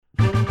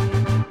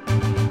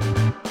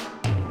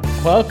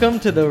Welcome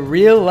to the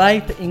Real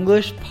Life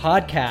English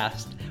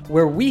Podcast,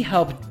 where we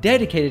help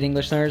dedicated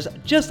English learners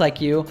just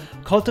like you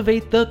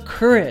cultivate the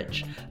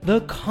courage, the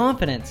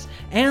confidence,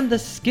 and the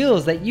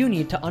skills that you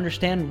need to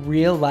understand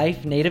real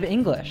life native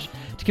English,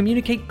 to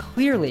communicate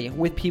clearly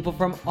with people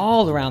from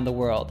all around the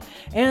world,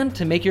 and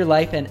to make your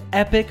life an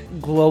epic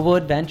global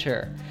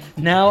adventure.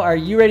 Now, are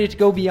you ready to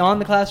go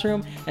beyond the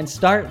classroom and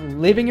start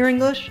living your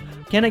English?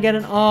 Can I get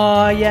an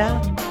aw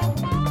yeah?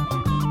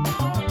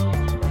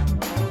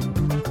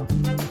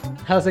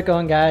 How's it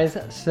going, guys?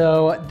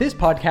 So this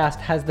podcast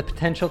has the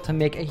potential to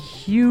make a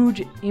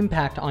huge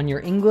impact on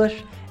your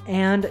English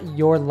and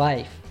your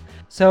life.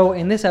 So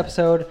in this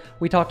episode,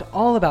 we talked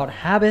all about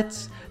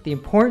habits, the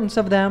importance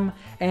of them,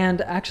 and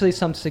actually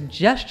some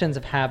suggestions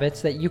of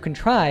habits that you can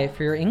try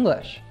for your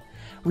English.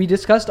 We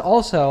discussed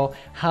also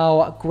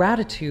how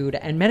gratitude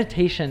and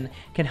meditation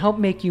can help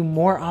make you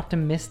more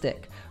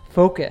optimistic,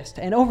 focused,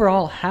 and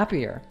overall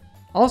happier.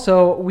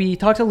 Also, we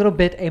talked a little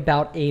bit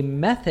about a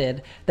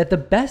method that the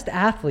best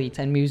athletes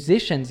and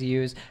musicians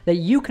use that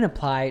you can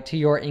apply to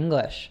your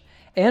English.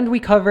 And we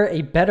cover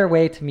a better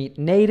way to meet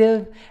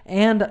native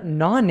and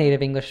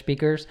non-native English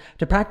speakers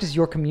to practice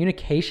your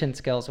communication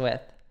skills with.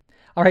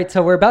 All right,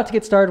 so we're about to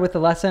get started with the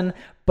lesson,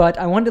 but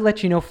I wanted to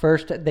let you know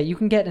first that you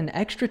can get an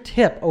extra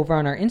tip over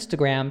on our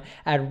Instagram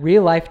at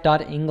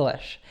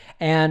reallife.english.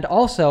 And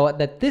also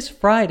that this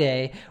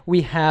Friday,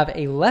 we have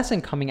a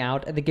lesson coming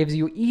out that gives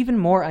you even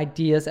more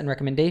ideas and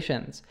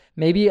recommendations.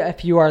 Maybe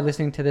if you are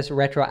listening to this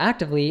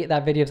retroactively,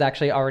 that video has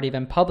actually already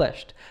been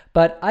published.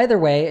 But either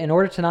way, in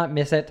order to not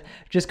miss it,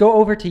 just go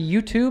over to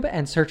YouTube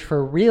and search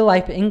for Real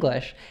Life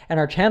English, and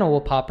our channel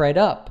will pop right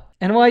up.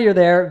 And while you're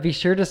there, be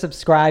sure to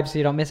subscribe so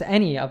you don't miss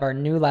any of our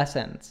new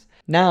lessons.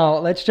 Now,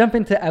 let's jump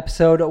into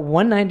episode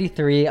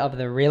 193 of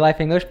the Real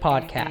Life English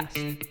Podcast.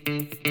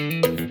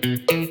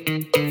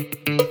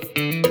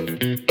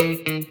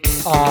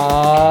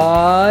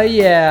 Aw,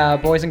 yeah,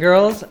 boys and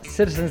girls,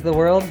 citizens of the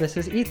world, this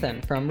is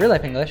Ethan from Real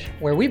Life English,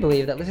 where we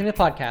believe that listening to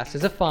podcasts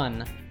is a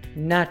fun,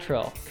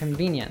 natural,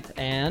 convenient,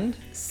 and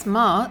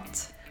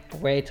smart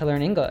way to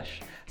learn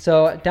English.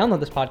 So download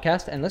this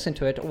podcast and listen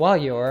to it while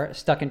you're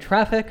stuck in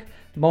traffic,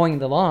 mowing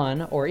the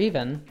lawn, or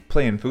even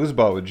playing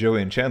foosball with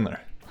Joey and Chandler.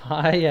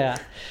 Ah, yeah.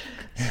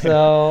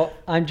 So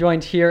I'm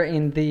joined here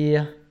in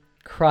the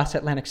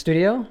cross-Atlantic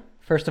studio,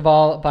 first of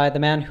all, by the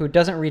man who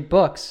doesn't read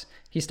books.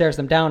 He stares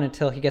them down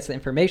until he gets the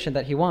information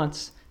that he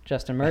wants,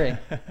 Justin Murray.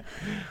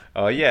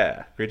 Oh,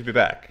 yeah. Great to be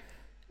back.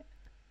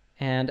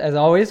 And as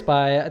always,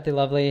 by the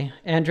lovely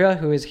Andrea,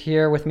 who is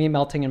here with me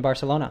melting in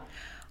Barcelona.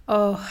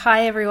 Oh,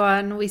 hi,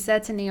 everyone. We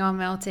certainly are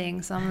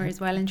melting. Summer is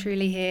well and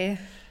truly here.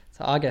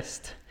 It's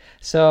August.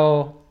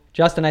 So,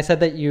 Justin, I said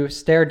that you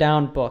stare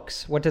down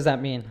books. What does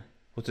that mean?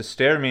 Well, to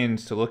stare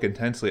means to look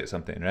intensely at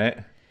something, right?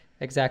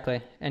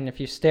 Exactly. And if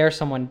you stare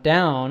someone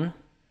down,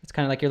 it's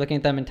kind of like you're looking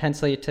at them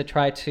intensely to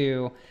try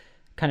to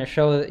kind of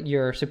show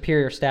your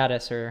superior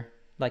status, or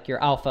like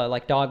your alpha,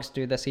 like dogs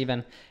do this,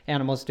 even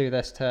animals do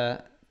this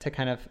to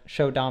kind of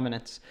show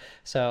dominance.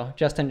 So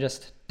Justin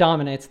just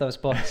dominates those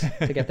books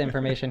to get the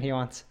information he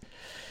wants.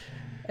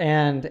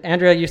 And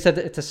Andrea, you said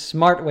that it's a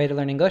smart way to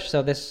learn English,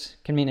 so this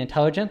can mean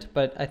intelligent,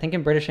 but I think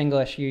in British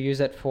English you use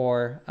it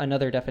for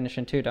another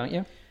definition too, don't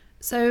you?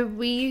 So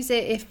we use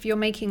it if you're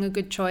making a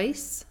good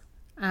choice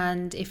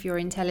and if you're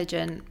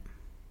intelligent.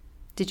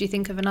 Did you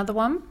think of another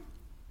one?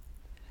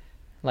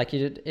 Like you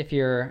did if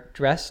you're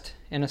dressed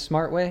in a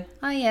smart way?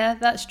 Oh yeah,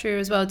 that's true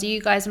as well. Do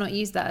you guys not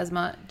use that as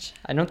much?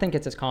 I don't think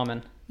it's as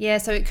common. Yeah,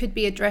 so it could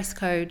be a dress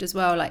code as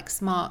well, like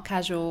smart,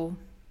 casual,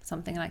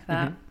 something like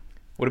that. Mm-hmm.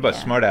 What about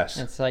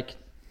smartass? It's like...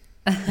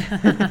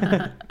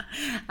 I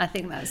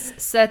think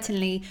that's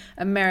certainly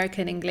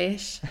American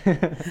English.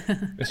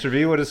 Mr.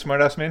 V, what does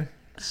smartass mean?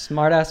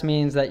 Smartass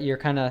means that you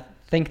kind of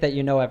think that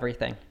you know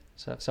everything.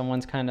 So if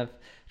someone's kind of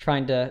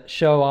trying to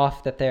show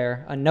off that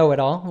they're a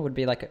know-it-all, it would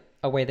be like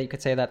a way that you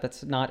could say that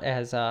that's not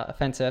as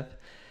offensive.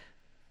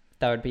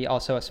 That would be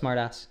also a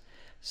smartass.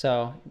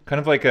 So kind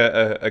of like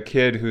a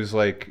kid who's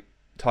like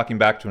talking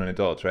back to an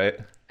adult, right?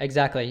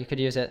 Exactly. You could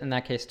use it in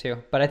that case too.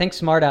 But I think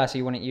smartass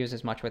you wouldn't use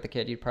as much with a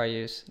kid. You'd probably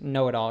use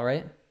know-it-all,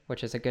 right?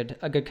 Which is a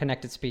good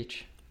connected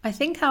speech. I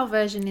think our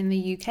version in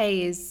the UK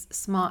is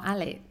smart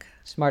aleck.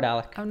 Smart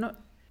aleck.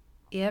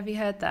 Yeah, have you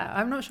heard that?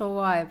 I'm not sure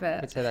why,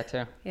 but I'd say that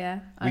too. Yeah.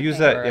 We use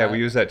that. Yeah, we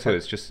use that too.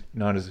 It's just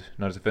not as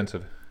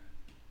offensive.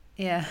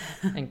 Yeah.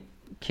 And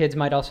kids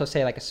might also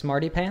say like a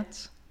smarty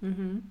pants.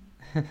 Mm-hmm.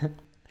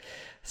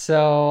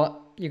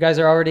 So you guys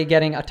are already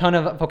getting a ton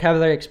of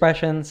vocabulary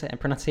expressions and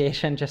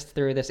pronunciation just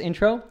through this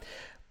intro.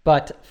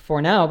 But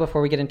for now,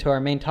 before we get into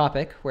our main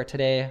topic, where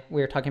today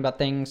we are talking about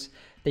things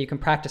that you can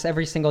practice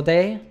every single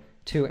day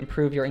to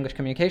improve your English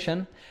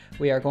communication,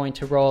 we are going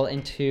to roll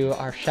into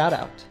our shout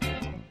out.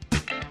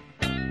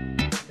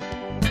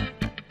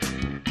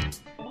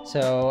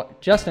 So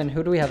Justin,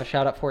 who do we have a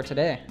shout out for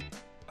today?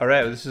 All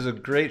right, this is a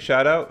great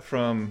shout out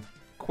from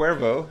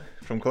Cuervo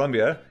from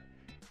Colombia.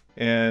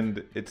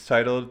 And it's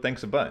titled,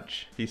 Thanks a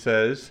Bunch. He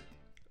says,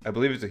 I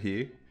believe it's a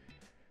he,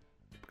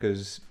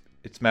 because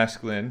it's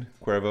masculine,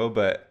 Cuervo,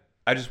 but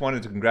I just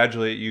wanted to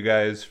congratulate you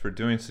guys for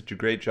doing such a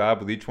great job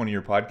with each one of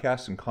your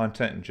podcasts and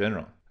content in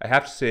general. I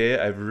have to say,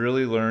 I've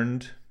really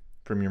learned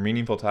from your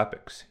meaningful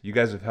topics. You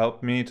guys have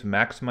helped me to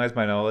maximize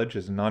my knowledge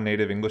as a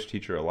non-native English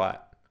teacher a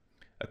lot.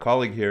 A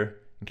colleague here,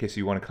 in case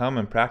you want to come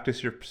and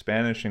practice your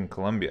Spanish in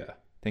Colombia.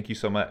 Thank you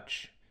so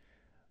much.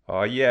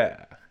 Oh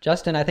yeah.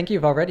 Justin, I think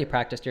you've already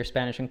practiced your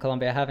Spanish in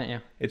Colombia, haven't you?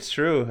 It's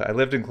true. I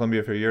lived in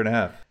Colombia for a year and a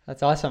half.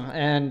 That's awesome.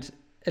 And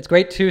it's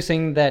great too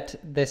seeing that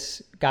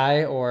this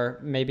guy or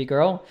maybe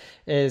girl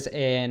is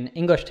an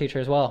English teacher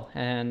as well.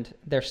 And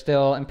they're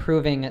still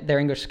improving their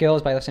English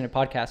skills by listening to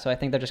podcasts. So I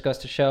think that just goes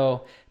to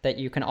show that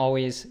you can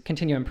always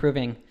continue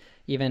improving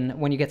even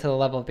when you get to the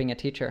level of being a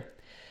teacher.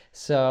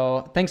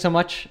 So thanks so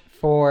much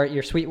for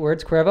your sweet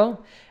words,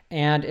 Cuervo.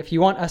 And if you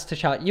want us to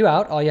shout you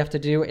out, all you have to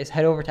do is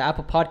head over to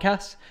Apple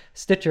Podcasts,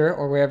 Stitcher,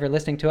 or wherever you're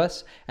listening to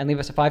us and leave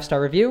us a 5-star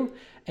review.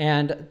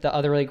 And the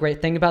other really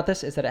great thing about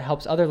this is that it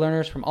helps other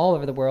learners from all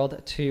over the world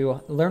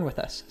to learn with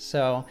us.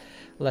 So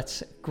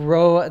let's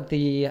grow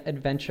the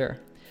adventure.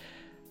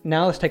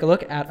 Now let's take a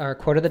look at our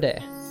quote of the day.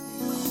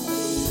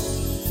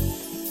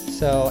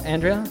 So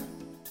Andrea,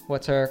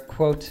 what's our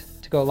quote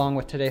to go along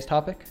with today's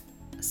topic?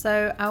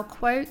 So our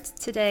quote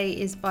today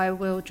is by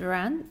Will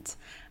Durant,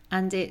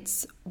 and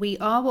it's, "We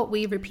are what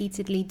we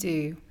repeatedly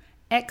do.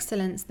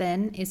 Excellence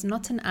then is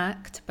not an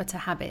act, but a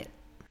habit."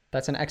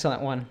 That's an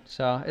excellent one.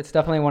 So it's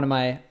definitely one of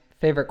my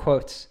favorite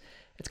quotes.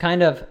 It's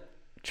kind of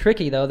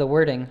tricky though, the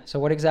wording. So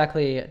what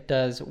exactly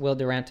does Will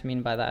Durant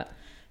mean by that?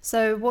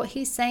 So what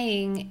he's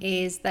saying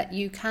is that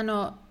you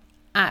cannot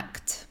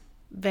act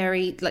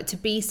to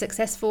be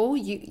successful,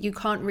 you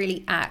can't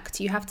really act.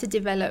 You have to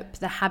develop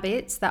the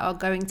habits that are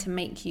going to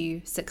make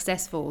you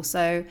successful.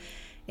 So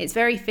it's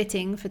very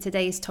fitting for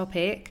today's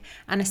topic,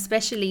 and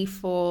especially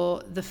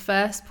for the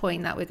first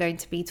point that we're going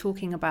to be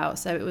talking about.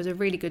 So it was a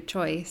really good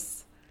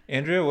choice.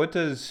 Andrea, what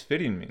does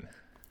fitting mean?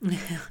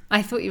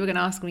 I thought you were going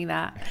to ask me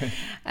that.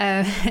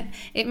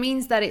 It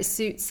means that it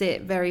suits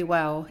it very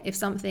well. If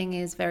something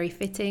is very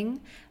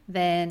fitting,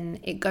 then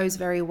it goes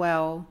very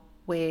well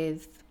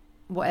with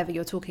whatever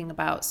you're talking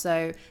about.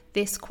 So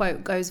this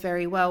quote goes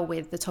very well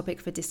with the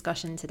topic for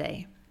discussion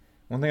today.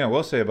 One thing I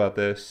will say about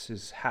this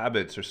is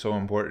habits are so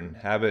important.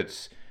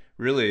 Habits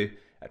really,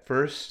 at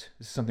first,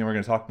 this is something we're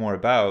going to talk more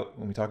about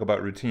when we talk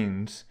about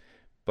routines,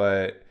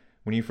 but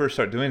when you first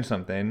start doing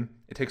something,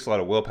 it takes a lot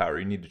of willpower.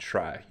 You need to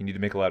try. You need to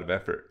make a lot of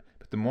effort.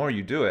 But the more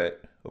you do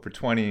it, over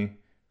 20,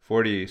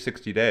 40,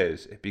 60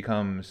 days, it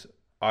becomes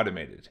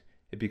automated.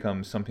 It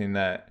becomes something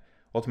that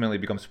ultimately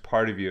becomes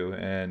part of you,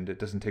 and it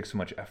doesn't take so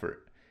much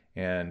effort.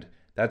 And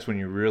that's when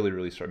you really,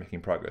 really start making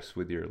progress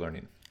with your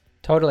learning.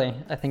 Totally.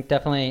 I think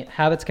definitely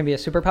habits can be a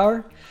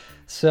superpower.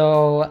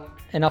 So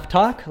enough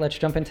talk. Let's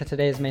jump into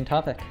today's main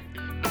topic.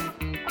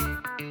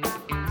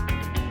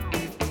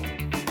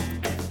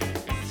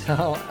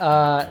 So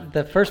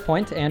the first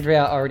point,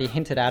 Andrea already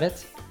hinted at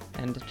it,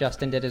 and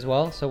Justin did as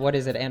well. So what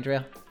is it,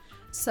 Andrea?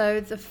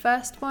 So the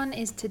first one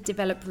is to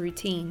develop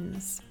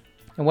routines.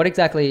 And what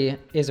exactly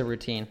is a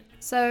routine?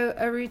 So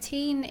a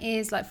routine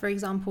is, like, for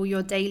example,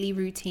 your daily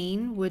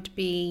routine would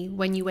be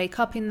when you wake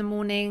up in the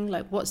morning,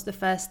 like what's the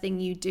first thing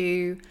you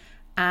do,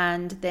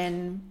 and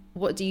then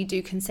what do you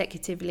do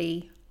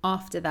consecutively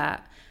after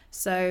that.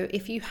 So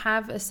if you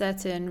have a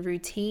certain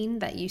routine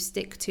that you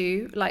stick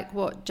to, like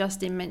what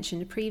Justin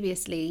mentioned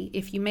previously,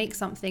 if you make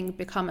something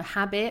become a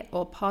habit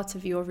or part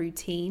of your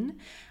routine,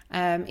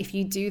 if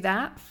you do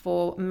that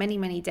for many,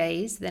 many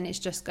days, then it's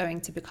just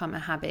going to become a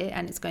habit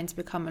and it's going to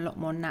become a lot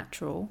more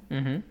natural.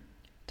 Mm-hmm.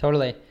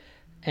 Totally.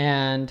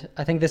 And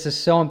I think this is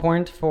so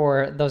important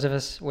for those of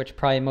us, which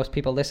probably most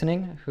people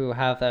listening, who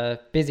have a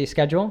busy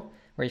schedule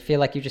where you feel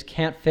like you just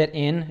can't fit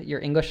in your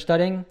English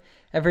studying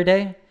every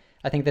day.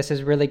 I think this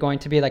is really going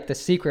to be like the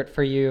secret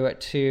for you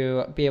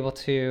to be able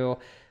to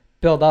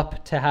build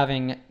up to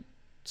having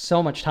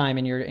so much time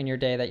in your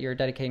day that you're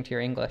dedicating to your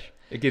English.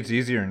 It gets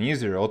easier and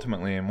easier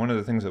ultimately, and one of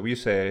the things that we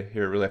say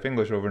here at Real Life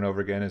English over and over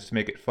again is to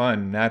make it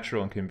fun,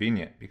 natural, and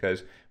convenient,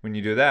 because when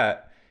you do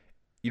that,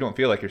 you don't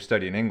feel like you're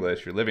studying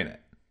English, you're living it.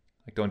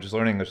 Like, don't just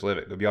learn English, live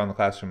it. Go beyond the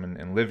classroom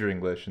and live your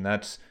English, and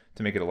that's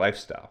to make it a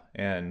lifestyle.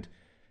 And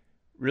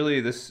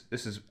really, this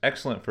is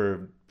excellent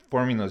for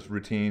forming those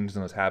routines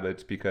and those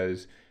habits,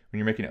 because when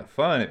you're making it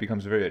fun, it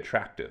becomes very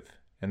attractive.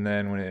 And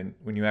then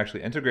when you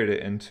actually integrate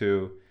it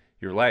into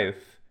your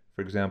life,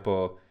 for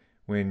example,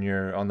 when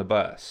you're on the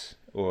bus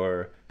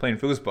or playing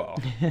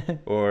foosball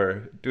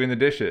or doing the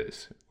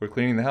dishes or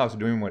cleaning the house or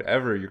doing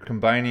whatever, you're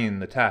combining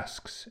the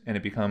tasks, and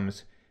it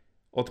becomes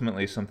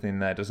ultimately something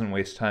that doesn't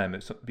waste time.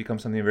 It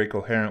becomes something very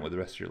coherent with the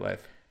rest of your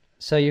life.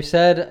 So you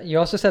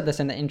also said this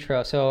in the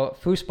intro. So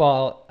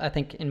foosball, I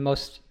think in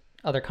most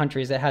other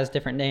countries it has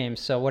different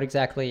names. So what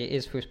exactly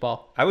is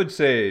foosball? I would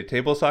say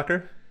table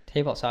soccer.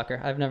 Table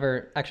soccer. I've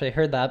never actually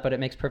heard that, but it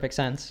makes perfect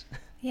sense.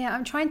 Yeah,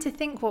 I'm trying to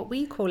think what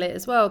we call it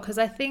as well, because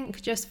I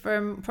think just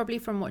probably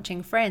from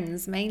watching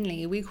Friends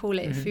mainly, we call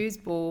it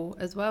foosball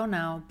as well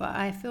now. But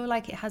I feel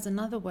like it has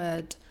another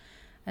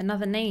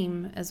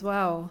name as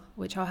well,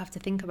 which I'll have to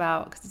think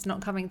about because it's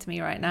not coming to me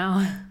right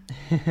now.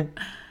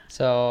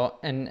 So,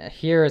 and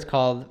here is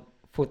called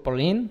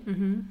futbolin.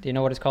 Mm-hmm. Do you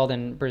know what it's called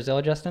in Brazil,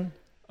 Justin?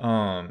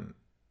 I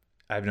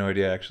have no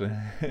idea, actually.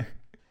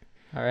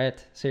 All right.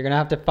 So you're going to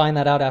have to find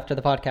that out after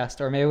the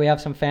podcast. Or maybe we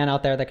have some fan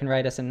out there that can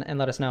write us and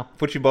let us know.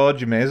 Futebol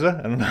de mesa?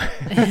 I don't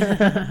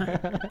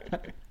know.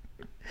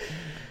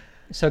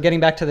 So getting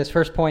back to this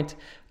first point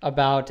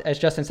about, as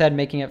Justin said,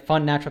 making it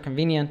fun, natural,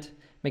 convenient,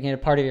 making it a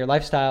part of your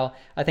lifestyle,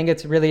 I think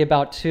it's really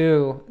about,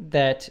 too,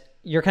 that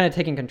you're kind of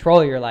taking control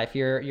of your life.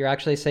 You're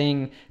actually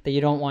saying that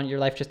you don't want your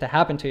life just to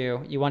happen to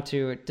you. You want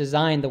to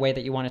design the way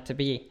that you want it to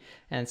be.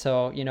 And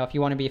so, if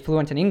you want to be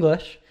fluent in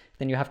English,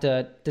 then you have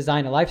to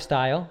design a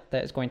lifestyle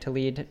that is going to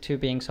lead to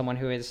being someone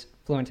who is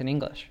fluent in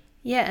English.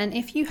 Yeah, and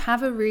if you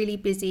have a really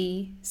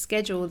busy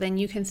schedule, then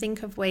you can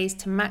think of ways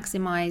to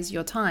maximize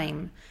your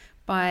time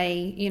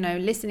by,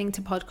 listening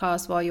to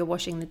podcasts while you're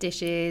washing the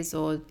dishes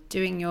or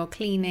doing your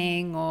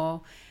cleaning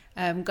or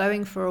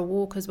going for a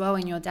walk as well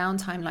in your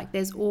downtime. Like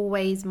there's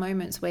always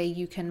moments where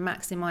you can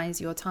maximize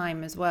your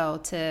time as well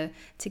to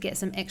get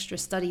some extra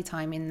study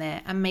time in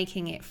there and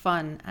making it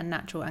fun and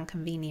natural and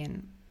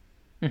convenient.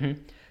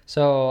 Mm-hmm.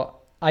 So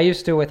I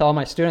used to, with all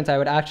my students, I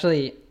would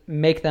actually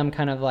make them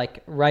kind of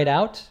like write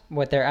out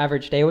what their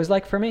average day was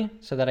like for me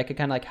so that I could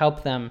kind of like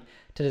help them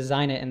to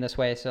design it in this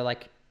way. So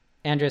like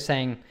Andrew's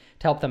saying,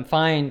 to help them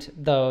find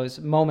those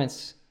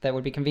moments that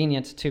would be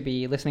convenient to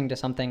be listening to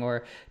something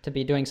or to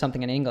be doing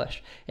something in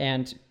English.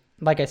 And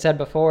like I said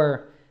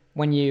before,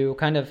 when you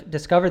kind of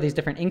discover these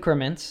different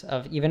increments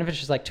of, even if it's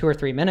just like 2 or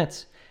 3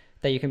 minutes,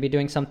 that you can be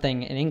doing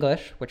something in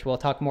English, which we'll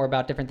talk more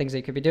about different things that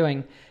you could be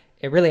doing,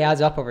 it really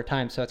adds up over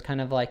time. So it's kind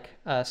of like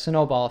a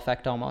snowball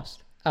effect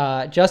almost.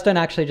 Justin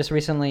actually just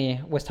recently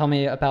was telling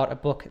me about a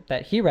book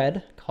that he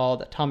read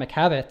called Atomic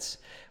Habits,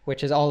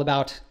 which is all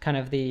about kind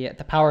of the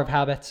power of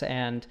habits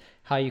and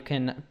how you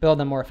can build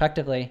them more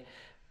effectively.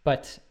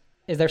 But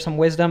is there some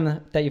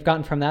wisdom that you've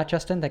gotten from that,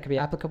 Justin, that could be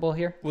applicable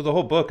here? Well, the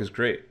whole book is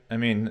great. I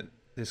mean,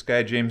 this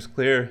guy, James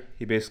Clear,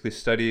 he basically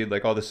studied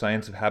like all the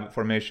science of habit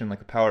formation, like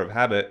The Power of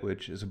Habit,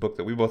 which is a book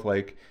that we both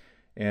like.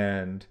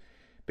 And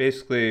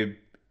basically,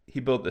 he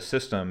built a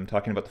system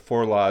talking about the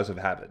 4 laws of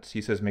habits.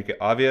 He says, make it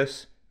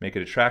obvious, make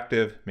it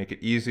attractive, make it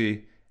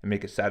easy, and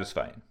make it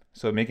satisfying.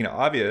 So making it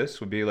obvious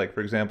would be like,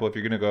 for example, if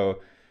you're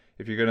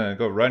gonna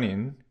go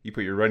running, you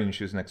put your running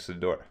shoes next to the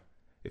door.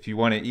 If you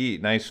want to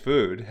eat nice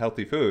food,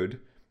 healthy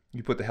food,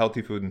 you put the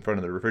healthy food in front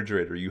of the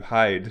refrigerator. You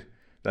hide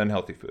the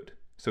unhealthy food.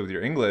 So with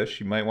your English,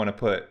 you might want to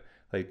put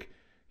like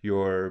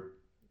your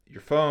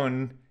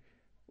phone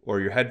or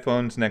your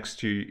headphones next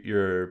to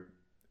your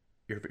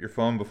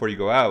phone before you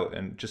go out,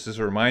 and just as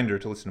a reminder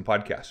to listen to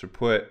podcasts, or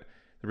put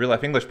the Real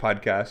Life English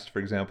podcast, for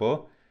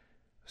example,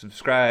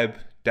 subscribe,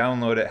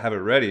 download it, have it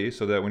ready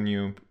so that when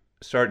you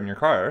start in your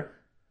car,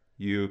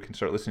 you can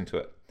start listening to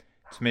it.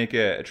 To make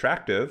it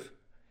attractive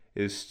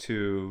is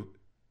to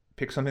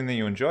pick something that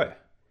you enjoy.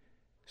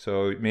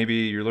 So maybe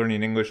you're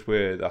learning English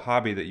with a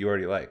hobby that you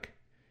already like.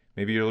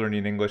 Maybe you're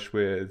learning English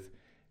with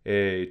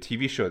a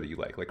TV show that you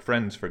like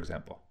Friends, for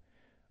example.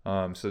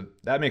 So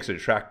that makes it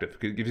attractive.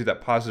 It gives you that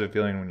positive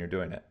feeling when you're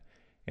doing it.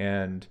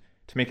 And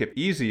to make it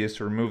easy is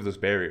to remove those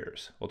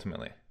barriers,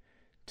 ultimately.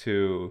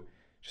 To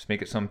just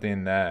make it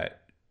something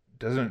that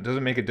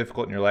doesn't make it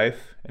difficult in your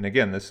life. And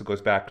again, this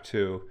goes back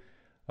to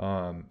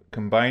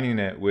combining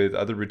it with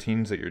other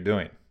routines that you're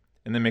doing.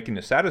 And then making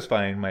it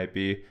satisfying might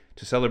be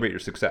to celebrate your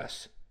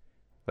success.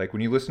 Like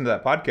when you listen to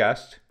that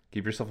podcast,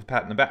 give yourself a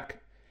pat in the back.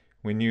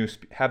 When you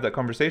have that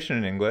conversation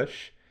in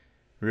English,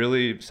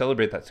 really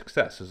celebrate that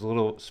success. There's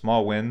little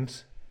small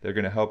wins. They're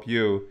going to help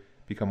you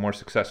become more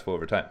successful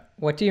over time.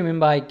 What do you mean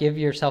by give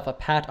yourself a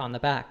pat on the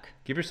back?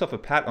 Give yourself a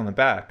pat on the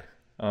back.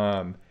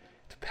 To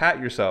pat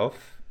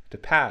yourself, to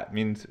pat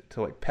means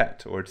to like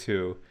pet, or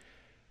to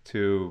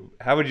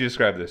how would you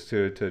describe this?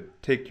 To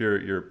take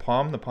your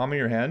palm, the palm of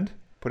your hand,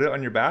 put it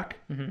on your back,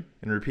 and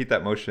repeat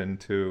that motion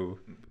to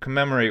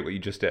commemorate what you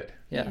just did.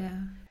 Yeah.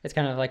 It's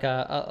kind of like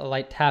a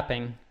light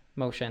tapping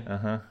motion.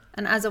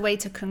 And as a way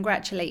to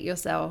congratulate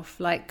yourself,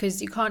 like,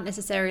 because you can't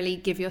necessarily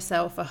give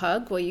yourself a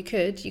hug. Well, you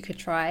could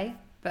try,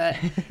 but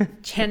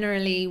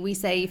generally we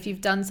say if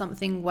you've done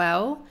something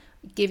well,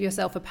 give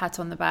yourself a pat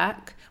on the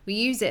back. We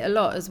use it a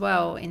lot as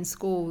well in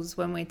schools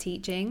when we're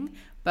teaching,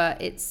 but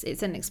it's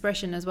an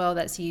expression as well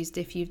that's used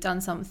if you've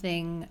done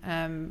something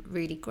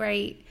really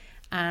great,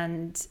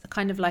 and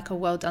kind of like a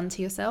well done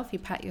to yourself. You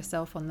pat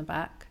yourself on the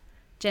back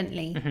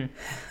gently.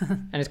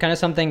 And it's kind of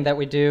something that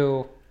we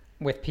do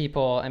with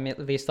people. I mean, at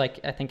least like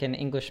I think in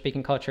English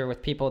speaking culture,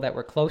 with people that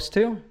we're close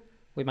to,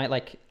 we might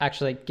like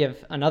actually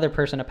give another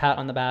person a pat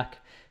on the back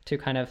to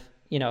kind of,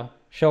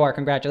 show our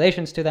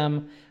congratulations to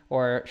them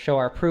or show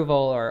our approval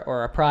or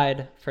our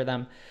pride for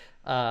them.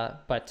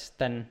 But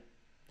then,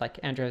 like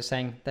Andrew was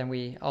saying, then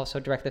we also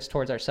direct this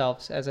towards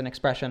ourselves as an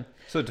expression.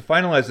 So to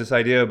finalize this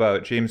idea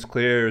about James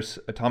Clear's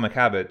Atomic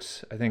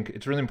Habits, I think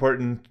it's really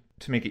important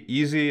to make it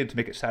easy and to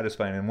make it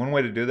satisfying. And one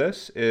way to do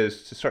this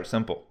is to start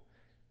simple.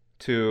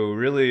 To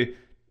really,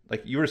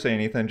 like you were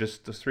saying, Ethan,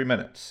 just those 3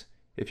 minutes.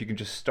 If you can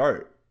just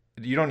start,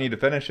 you don't need to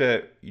finish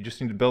it. You just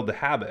need to build the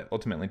habit.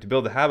 Ultimately, to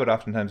build the habit,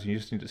 oftentimes you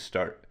just need to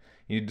start.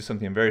 You need to do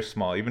something very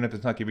small, even if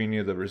it's not giving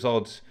you the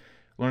results.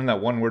 Learn that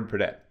one word per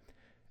day.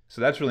 So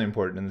that's really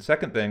important. And the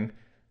second thing,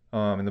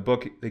 in the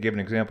book, they give an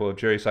example of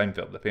Jerry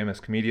Seinfeld, the famous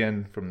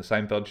comedian from the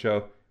Seinfeld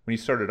show. When he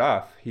started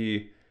off,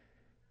 he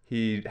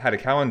had a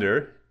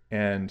calendar,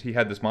 and he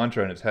had this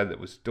mantra in his head that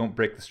was, don't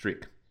break the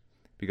streak.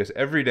 Because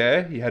every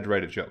day he had to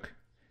write a joke.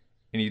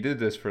 And he did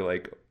this for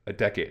like a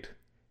decade.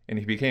 And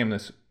he became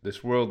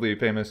this worldly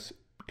famous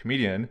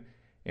comedian.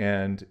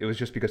 And it was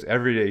just because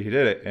every day he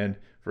did it. And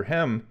for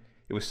him,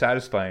 it was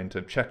satisfying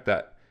to check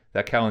that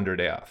calendar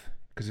day off.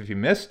 Because if you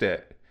missed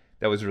it,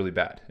 that was really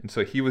bad. And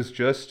so he was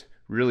just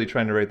really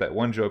trying to write that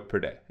one joke per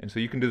day. And so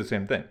you can do the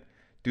same thing.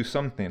 Do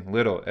something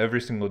little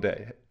every single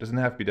day. It doesn't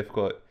have to be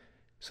difficult.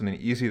 Something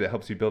easy that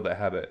helps you build that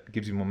habit,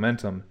 gives you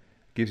momentum,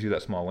 gives you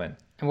that small win.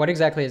 And what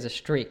exactly is a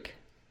streak?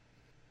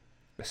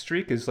 A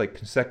streak is like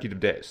consecutive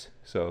days.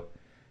 So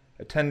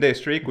a 10-day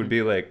streak would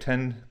be like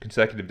 10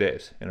 consecutive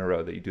days in a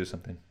row that you do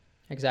something.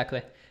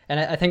 Exactly. And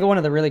I think one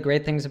of the really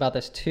great things about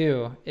this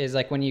too is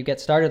like when you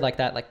get started like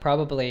that, like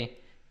probably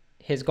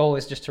his goal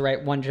is just to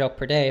write one joke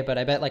per day, but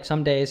I bet like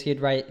some days he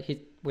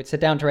would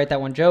sit down to write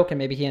that one joke, and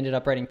maybe he ended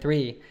up writing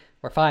 3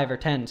 or 5 or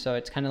 10. So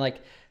it's kind of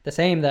like the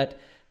same that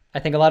I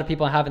think a lot of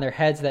people have in their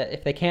heads, that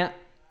if they can't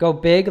go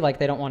big, like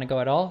they don't want to go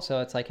at all.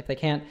 So it's like if they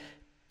can't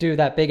do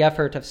that big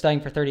effort of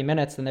studying for 30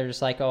 minutes, then they're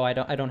just like, oh, I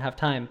don't have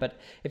time. But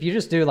if you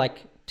just do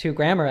like 2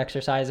 grammar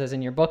exercises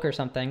in your book or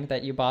something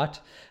that you bought,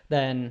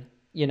 then,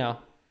 you know,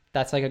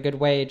 that's like a good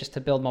way just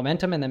to build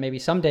momentum. And then maybe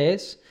some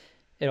days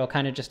it'll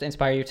kind of just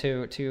inspire you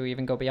to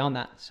even go beyond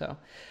that. So,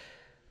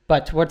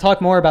 but we'll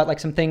talk more about like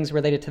some things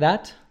related to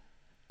that.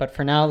 But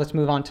for now, let's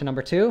move on to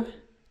number 2.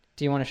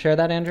 Do you want to share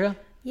that, Andrea?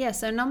 Yeah,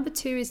 so number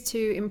 2 is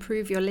to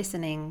improve your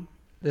listening.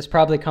 This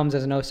probably comes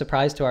as no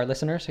surprise to our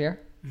listeners here.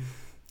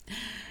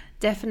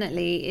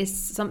 Definitely is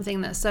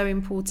something that's so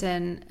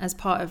important as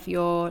part of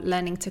your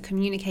learning to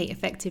communicate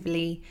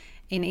effectively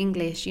in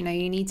English. You know,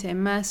 you need to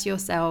immerse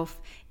yourself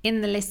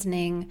in the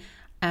listening.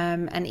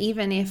 And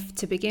even if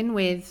to begin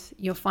with,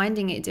 you're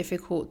finding it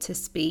difficult to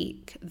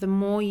speak, the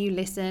more you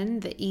listen,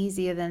 the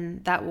easier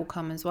then that will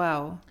come as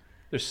well.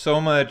 There's so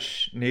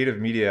much native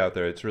media out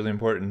there. It's really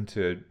important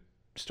to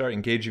start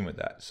engaging with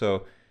that.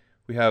 So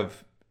we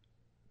have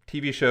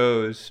TV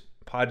shows,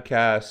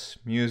 podcasts,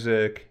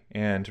 music,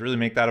 and to really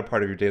make that a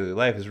part of your daily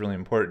life is really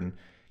important.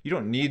 You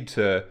don't need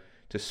to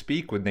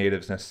speak with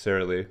natives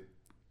necessarily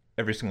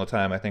every single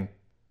time. I think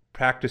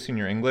practicing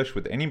your English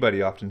with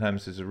anybody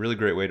oftentimes is a really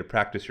great way to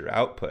practice your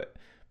output.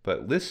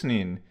 But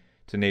listening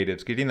to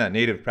natives, getting that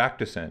native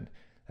practice in,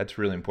 that's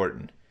really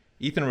important.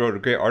 Ethan wrote a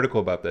great article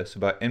about this,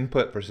 about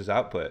input versus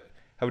output.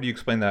 How would you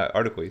explain that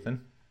article,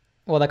 Ethan?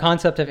 Well, the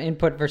concept of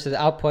input versus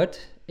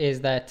output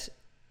is that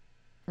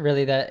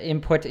really the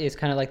input is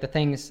kind of like the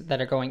things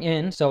that are going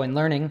in. So in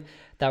learning,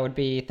 that would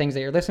be things that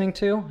you're listening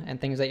to and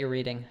things that you're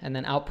reading. And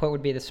then output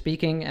would be the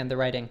speaking and the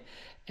writing.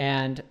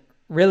 And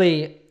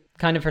really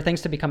kind of for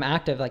things to become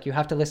active, like you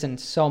have to listen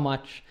so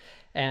much,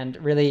 and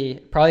really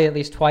probably at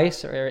least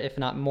twice, or if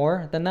not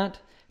more than that,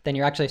 then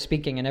you're actually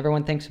speaking. And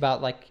everyone thinks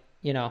about like,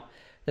 you know,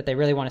 that they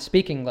really want to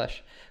speak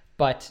English.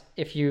 But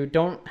if you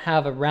don't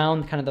have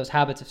around kind of those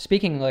habits of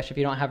speaking English, if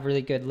you don't have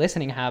really good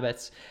listening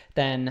habits,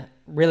 then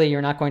really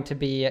you're not going to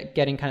be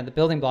getting kind of the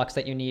building blocks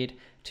that you need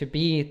to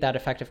be that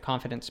effective,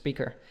 confident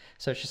speaker.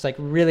 So it's just like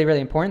really, really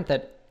important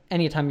that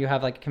anytime you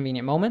have like a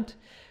convenient moment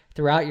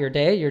throughout your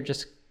day, you're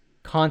just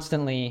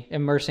constantly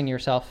immersing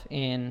yourself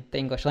in the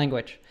English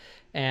language.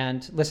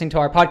 And listening to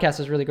our podcast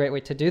is a really great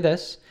way to do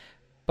this.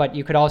 But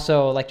you could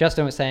also, like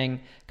Justin was saying,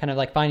 kind of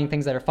like finding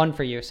things that are fun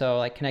for you. So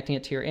like connecting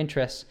it to your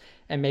interests.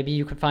 And maybe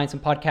you could find some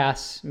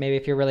podcasts. Maybe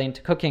if you're really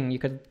into cooking, you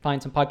could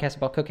find some podcasts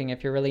about cooking.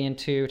 If you're really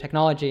into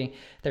technology,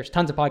 there's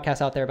tons of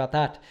podcasts out there about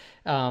that.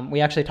 We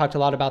actually talked a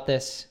lot about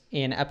this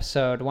in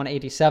episode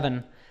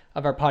 187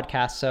 of our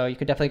podcast. So you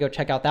could definitely go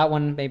check out that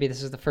one. Maybe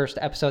this is the first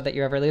episode that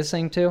you're ever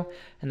listening to,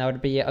 and that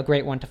would be a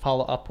great one to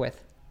follow up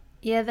with.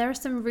 Yeah, there are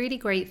some really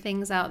great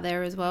things out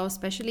there as well,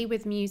 especially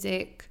with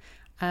music.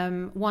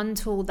 One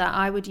tool that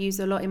I would use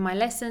a lot in my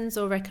lessons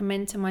or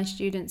recommend to my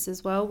students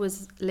as well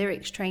was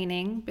lyrics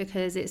training,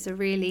 because it's a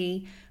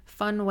really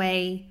fun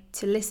way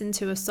to listen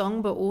to a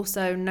song but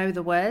also know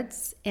the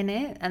words in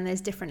it, and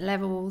there's different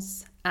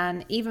levels.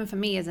 And even for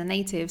me as a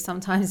native,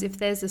 sometimes if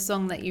there's a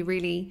song that you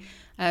really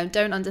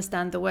don't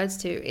understand the words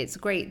to, it's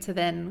great to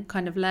then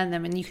kind of learn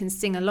them, and you can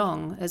sing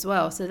along as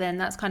well. So then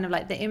that's kind of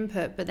like the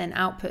input but then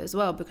output as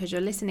well, because you're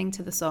listening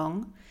to the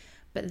song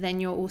but then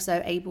you're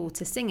also able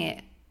to sing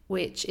it,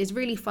 which is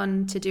really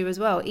fun to do as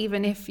well.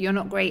 Even if you're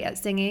not great at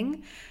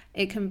singing,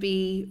 it can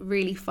be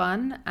really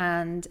fun.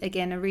 And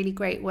again, a really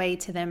great way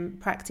to then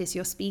practice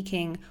your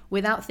speaking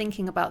without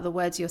thinking about the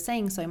words you're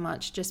saying so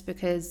much, just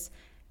because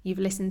you've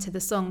listened to the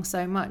song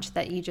so much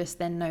that you just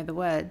then know the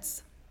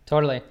words.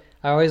 Totally.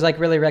 I always like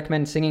really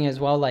recommend singing as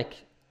well. Like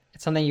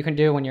it's something you can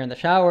do when you're in the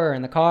shower or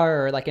in the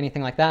car or like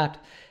anything like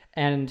that.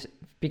 And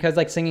because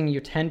like singing, you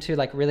tend to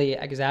like really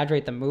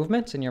exaggerate the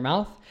movements in your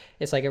mouth.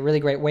 It's like a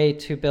really great way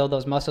to build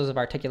those muscles of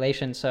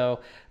articulation. So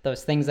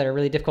those things that are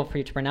really difficult for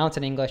you to pronounce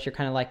in English, it's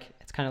kind of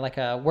like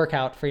a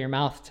workout for your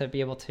mouth to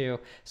be able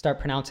to start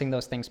pronouncing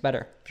those things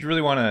better. If you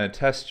really want to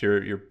test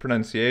your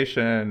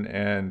pronunciation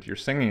and your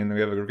singing, we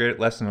have a great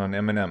lesson on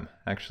Eminem,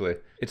 actually.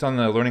 It's on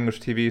the Learn English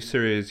TV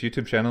series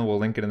YouTube channel. We'll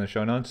link it in the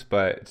show notes,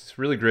 but it's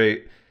a really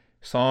great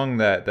song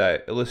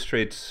that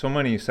illustrates so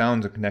many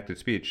sounds in connected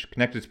speech.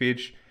 Connected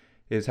speech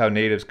is how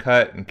natives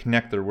cut and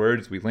connect their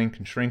words. We link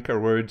and shrink our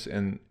words,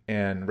 and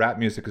rap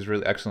music is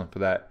really excellent for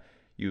that.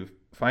 You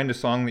find a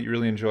song that you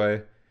really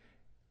enjoy.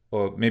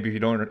 Well, maybe if you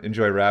don't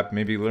enjoy rap,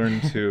 maybe learn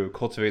to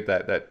cultivate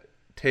that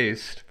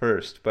taste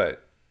first.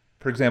 But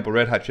for example,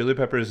 Red Hot Chili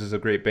Peppers is a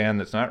great band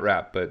that's not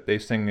rap, but they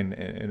sing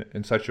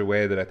in such a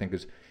way that I think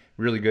is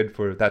really good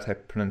for that type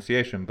of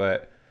pronunciation.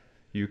 But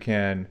you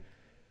can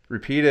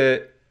repeat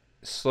it,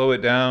 slow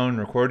it down,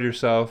 record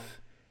yourself,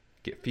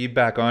 get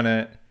feedback on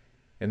it,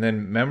 and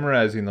then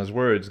memorizing those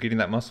words, getting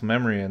that muscle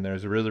memory in there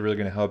is really, really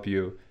going to help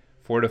you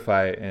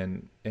fortify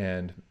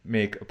and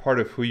make a part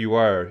of who you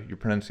are, your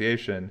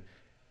pronunciation,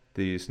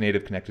 these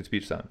native connected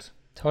speech sounds.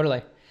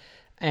 Totally.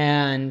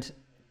 And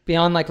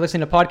beyond like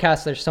listening to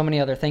podcasts, there's so many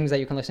other things that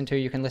you can listen to.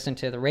 You can listen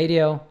to the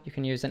radio. You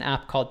can use an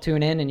app called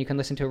TuneIn, and you can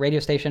listen to a radio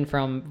station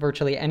from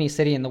virtually any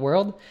city in the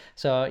world.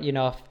 So, you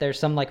know, if there's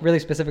some like really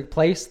specific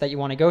place that you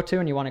want to go to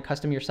and you want to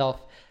custom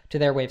yourself to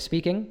their way of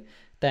speaking,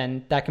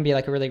 then that can be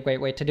like a really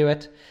great way to do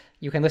it.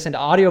 You can listen to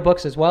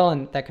audiobooks as well,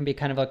 and that can be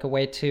kind of like a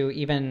way to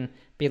even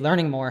be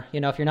learning more. You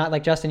know, if you're not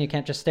like Justin, you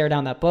can't just stare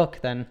down that book,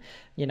 then,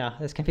 you know,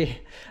 this can be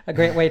a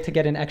great way to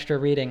get an extra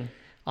reading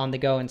on the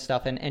go and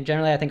stuff. And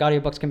generally, I think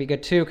audiobooks can be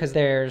good too, because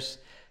there's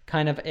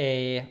kind of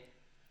a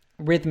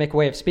rhythmic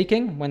way of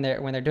speaking when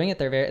they're doing it.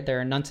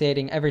 They're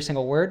enunciating every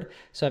single word,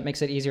 so it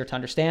makes it easier to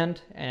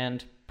understand.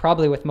 And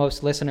probably with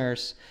most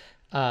listeners,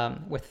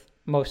 with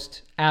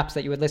most apps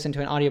that you would listen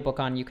to an audiobook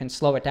on, you can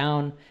slow it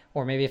down,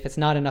 or maybe if it's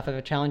not enough of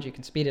a challenge, you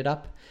can speed it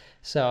up.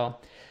 So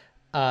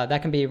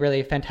that can be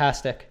really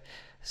fantastic.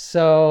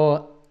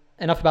 So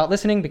enough about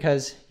listening,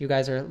 because you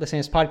guys are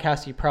listening to this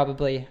podcast. You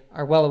probably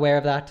are well aware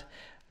of that.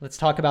 Let's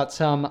talk about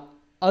some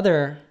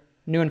other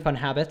new and fun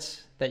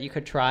habits that you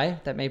could try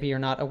that maybe you're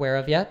not aware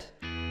of yet.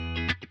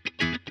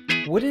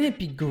 Wouldn't it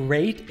be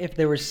great if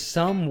there was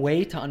some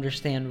way to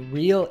understand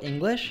real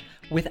English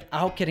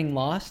without getting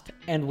lost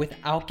and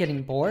without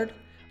getting bored?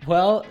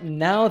 Well,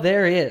 now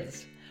there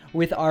is.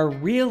 With our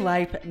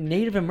real-life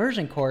native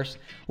immersion course,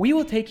 we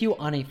will take you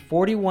on a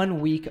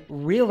 41-week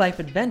real-life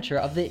adventure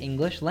of the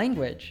English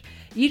language,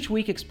 each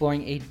week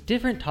exploring a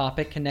different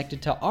topic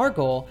connected to our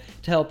goal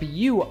to help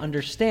you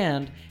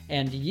understand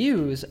and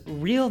use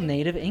real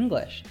native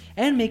English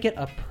and make it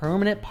a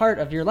permanent part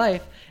of your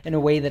life in a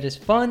way that is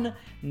fun,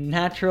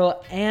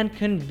 natural, and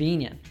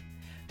convenient.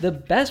 The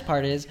best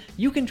part is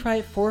you can try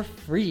it for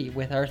free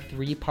with our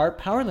 3-part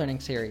Power Learning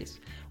series.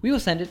 We will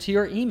send it to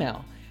your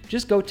email.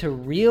 Just go to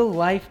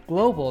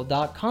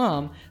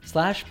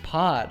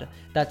reallifeglobal.com/pod.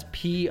 That's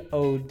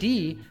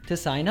POD to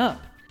sign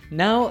up.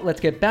 Now let's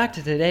get back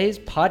to today's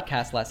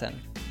podcast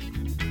lesson.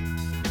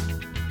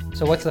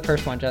 So what's the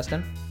first one,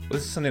 Justin? Well,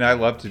 this is something I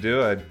love to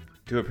do. I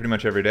do it pretty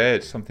much every day.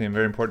 It's something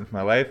very important for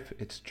my life.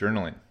 It's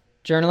journaling.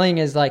 Journaling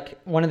is like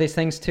one of these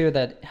things too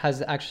that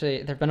has actually,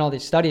 there have been all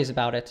these studies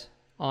about it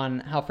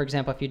on how, for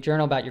example, if you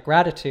journal about your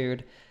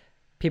gratitude,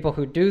 people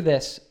who do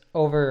this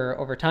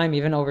over time,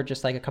 even over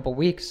just like a couple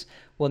weeks,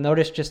 will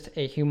notice just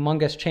a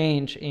humongous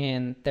change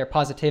in their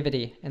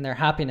positivity and their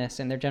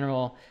happiness and their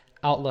general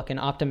outlook and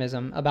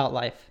optimism about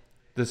life.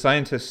 The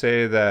scientists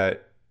say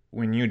that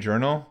when you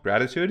journal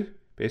gratitude,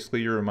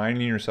 basically you're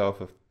reminding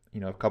yourself of,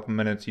 a couple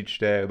minutes each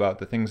day about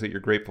the things that you're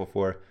grateful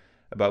for,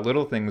 about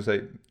little things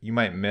that you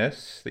might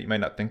miss, that you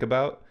might not think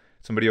about.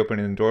 Somebody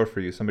opening the door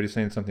for you, somebody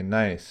saying something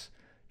nice,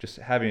 just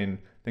having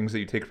things that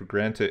you take for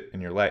granted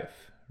in your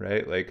life,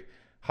 right? Like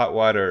hot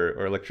water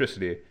or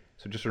electricity.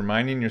 So just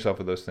reminding yourself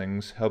of those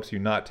things helps you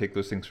not take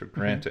those things for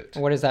granted.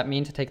 What does that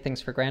mean, to take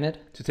things for granted?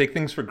 To take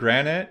things for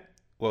granted,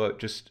 well,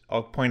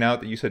 I'll point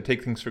out that you said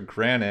take things for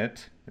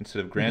granted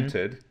instead of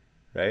granted,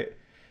 right?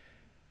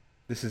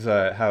 This is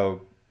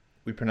how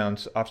we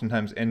pronounce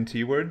oftentimes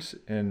NT words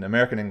in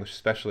American English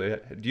especially.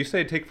 Do you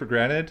say take for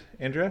granted,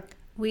 Andrea?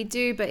 We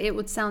do, but it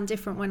would sound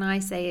different when I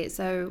say it.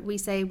 So we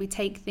say we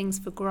take things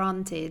for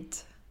granted.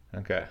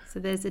 Okay. So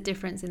there's a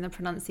difference in the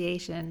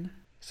pronunciation.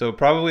 So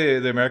probably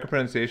the American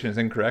pronunciation is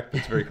incorrect.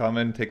 It's very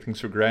common. Take things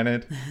for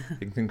granted,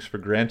 take things for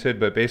granted.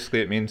 But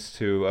basically it means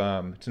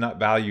to not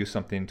value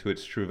something to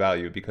its true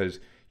value, because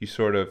you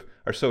sort of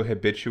are so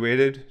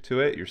habituated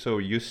to it, you're so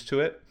used to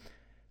it,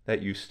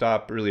 that you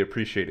stop really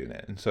appreciating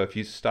it. And so if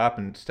you stop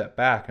and step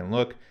back and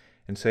look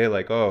and say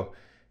like, oh,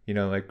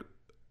 like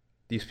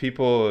these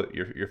people,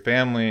 your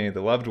family,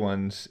 the loved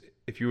ones,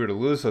 if you were to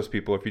lose those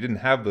people, if you didn't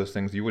have those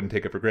things, you wouldn't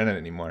take it for granted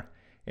anymore.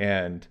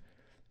 And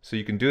so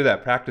you can do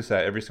that, practice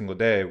that every single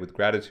day with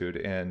gratitude,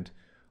 and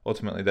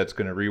ultimately that's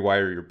going to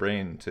rewire your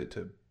brain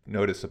to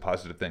notice the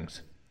positive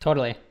things.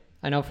 Totally.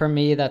 I know for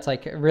me, that's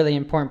like a really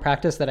important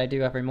practice that I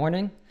do every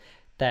morning.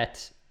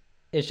 that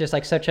is just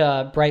like such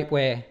a bright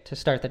way to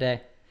start the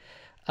day.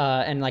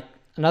 And like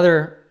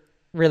another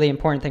really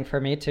important thing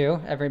for me too,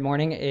 every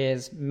morning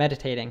is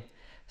meditating.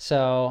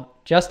 So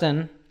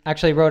Justin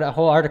actually wrote a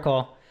whole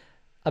article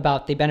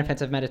about the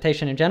benefits of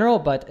meditation in general,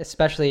 but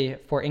especially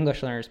for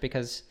English learners,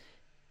 because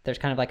there's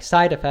kind of like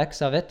side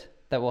effects of it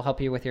that will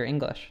help you with your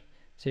English.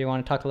 So you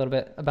want to talk a little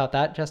bit about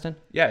that, Justin?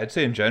 Yeah, I'd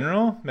say in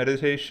general,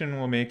 meditation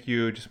will make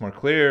you just more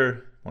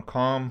clear, more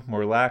calm, more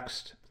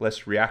relaxed,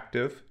 less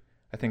reactive.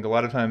 I think a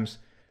lot of times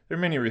there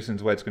are many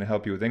reasons why it's going to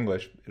help you with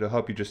English. It'll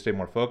help you just stay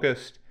more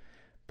focused.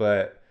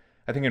 But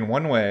I think in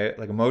one way,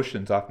 like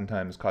emotions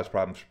oftentimes cause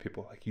problems for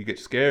people. Like you get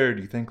scared,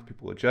 you think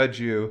people will judge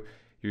you.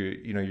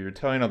 You're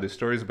telling all these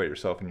stories about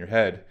yourself in your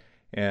head.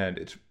 And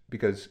it's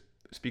because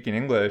speaking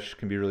English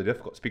can be really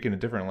difficult. Speaking a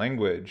different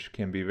language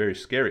can be very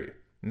scary.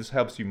 And this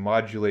helps you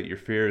modulate your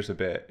fears a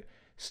bit,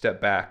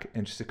 step back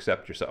and just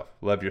accept yourself,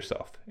 love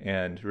yourself,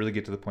 and really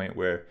get to the point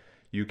where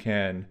you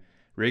can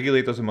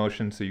regulate those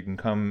emotions so you can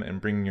come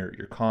and bring your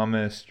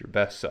calmest, your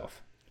best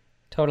self.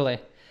 Totally.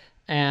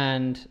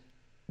 And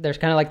there's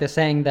kind of like the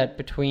saying that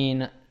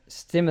between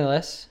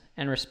stimulus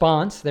and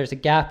response, there's a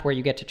gap where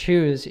you get to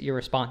choose your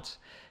response.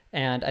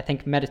 And I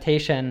think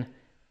meditation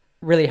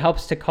really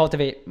helps to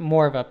cultivate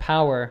more of a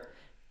power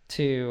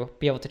to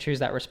be able to choose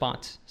that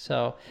response.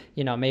 So,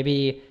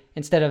 maybe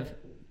instead of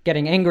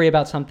getting angry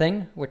about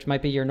something, which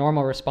might be your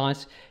normal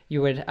response,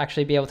 you would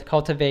actually be able to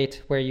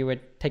cultivate where you would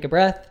take a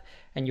breath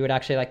and you would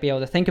actually like be able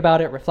to think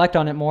about it, reflect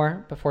on it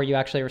more before you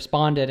actually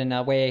responded in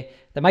a way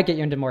that might get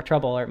you into more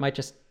trouble, or it might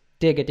just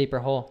dig a deeper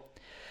hole.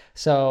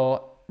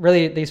 So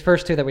really these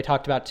first two that we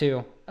talked about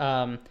too,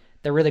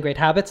 they're really great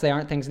habits. They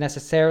aren't things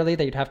necessarily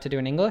that you'd have to do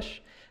in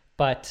English,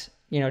 but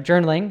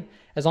journaling,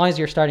 as long as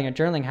you're starting a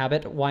journaling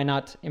habit, why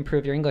not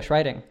improve your English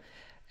writing?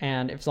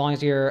 And as long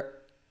as you're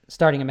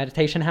starting a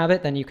meditation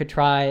habit, then you could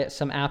try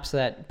some apps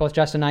that both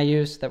Justin and I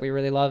use that we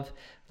really love,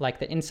 like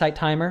the Insight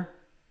Timer,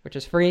 which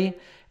is free,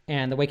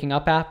 and the Waking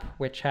Up app,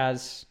 which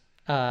has,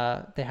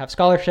 they have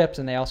scholarships,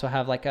 and they also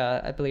have like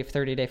a, I believe,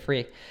 30-day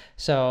free.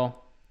 So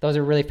those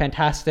are really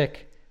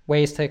fantastic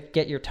ways to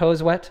get your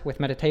toes wet with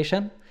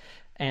meditation.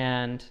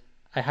 And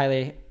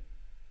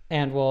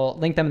we'll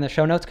link them in the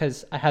show notes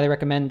because I highly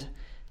recommend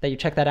that you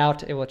check that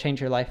out. It will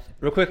change your life.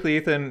 Real quickly,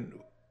 Ethan,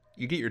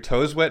 you get your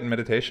toes wet in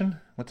meditation?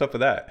 What's up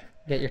with that?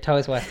 Get your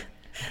toes wet.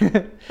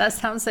 That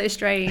sounds so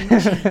strange.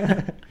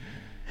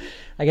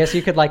 I guess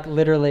you could like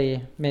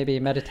literally maybe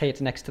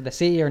meditate next to the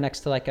sea or next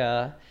to like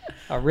a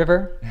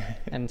river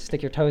and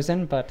stick your toes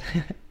in, but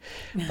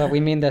we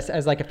mean this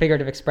as like a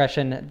figurative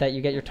expression that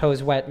you get your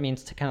toes wet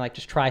means to kind of like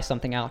just try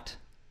something out.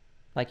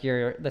 Like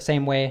you're the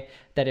same way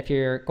that if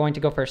you're going to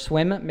go for a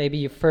swim, maybe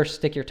you first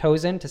stick your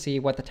toes in to see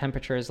what the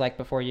temperature is like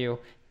before you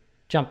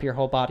jump your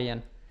whole body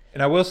in.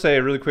 And I will say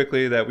really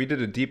quickly that we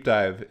did a deep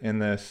dive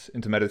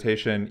into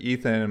meditation.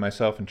 Ethan and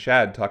myself and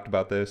Chad talked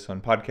about this on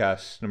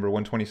podcast number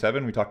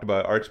 127. We talked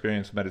about our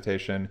experience with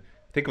meditation.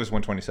 I think it was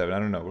 127. I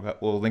don't know.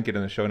 We'll link it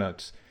in the show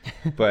notes.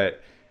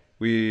 But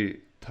we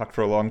talked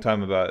for a long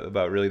time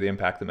about really the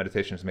impact that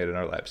meditation has made in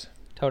our lives.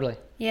 Totally.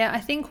 Yeah, I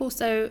think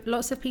also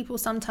lots of people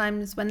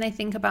sometimes when they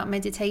think about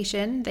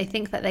meditation, they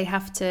think that they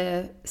have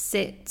to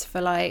sit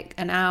for like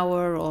an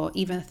hour or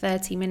even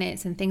 30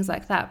 minutes and things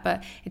like that.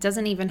 But it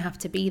doesn't even have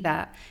to be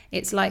that.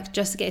 It's like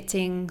just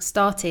getting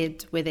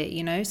started with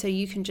it, so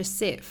you can just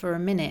sit for a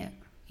minute,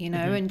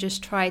 and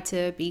just try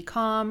to be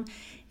calm.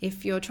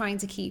 If you're trying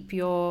to keep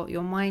your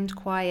mind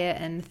quiet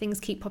and things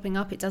keep popping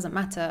up, it doesn't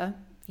matter.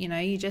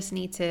 You just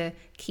need to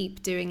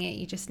keep doing it.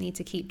 You just need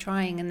to keep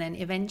trying. And then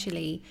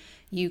eventually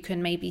you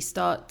can maybe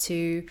start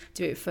to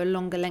do it for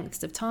longer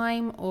lengths of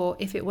time. Or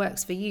if it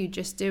works for you,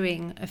 just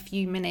doing a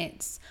few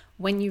minutes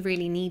when you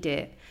really need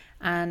it.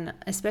 And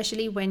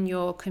especially when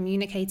you're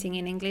communicating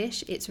in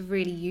English, it's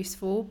really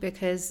useful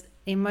because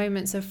in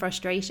moments of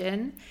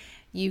frustration,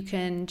 you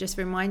can just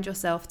remind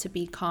yourself to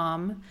be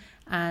calm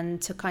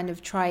and to kind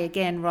of try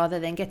again rather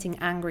than getting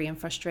angry and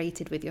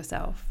frustrated with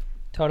yourself.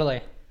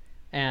 Totally.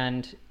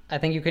 And I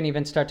think you can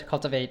even start to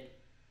cultivate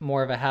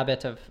more of a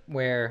habit of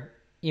where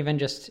even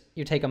just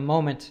you take a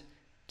moment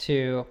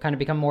to kind of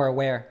become more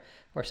aware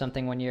or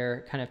something when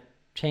you're kind of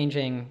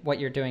changing what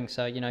you're doing.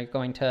 So, you're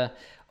going to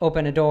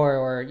open a door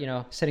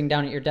or, sitting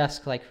down at your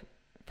desk like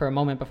for a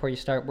moment before you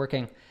start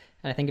working.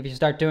 And I think if you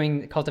start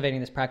cultivating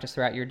this practice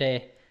throughout your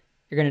day,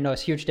 you're going to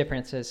notice huge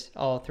differences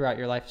all throughout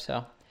your life.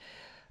 So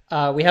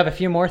we have a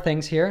few more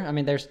things here. I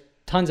mean, there's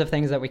tons of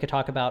things that we could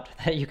talk about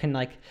that you can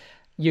like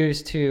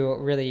use to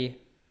really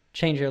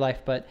change your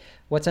life. But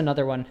what's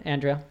another one,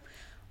 Andrea?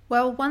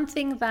 Well, one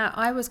thing that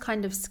I was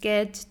kind of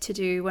scared to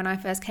do when I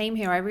first came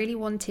here, I really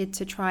wanted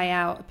to try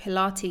out a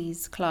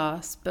Pilates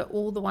class, but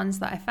all the ones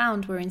that I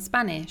found were in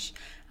Spanish.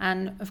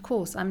 And of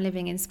course, I'm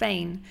living in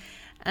Spain.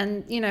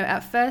 And, at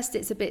first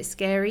it's a bit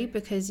scary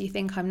because you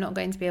think I'm not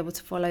going to be able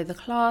to follow the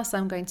class.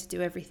 I'm going to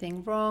do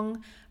everything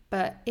wrong.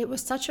 But it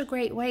was such a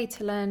great way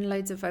to learn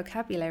loads of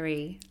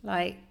vocabulary.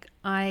 Like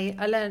I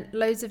learned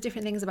loads of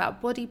different things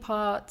about body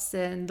parts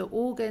and the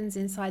organs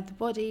inside the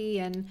body.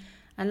 And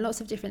and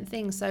lots of different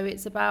things. So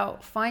it's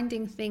about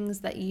finding things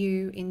that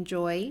you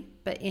enjoy,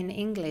 but in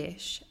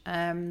English,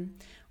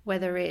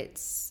 whether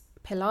it's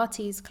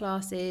Pilates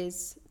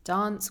classes,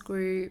 dance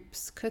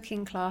groups,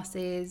 cooking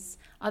classes,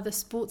 other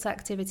sports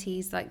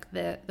activities. Like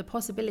the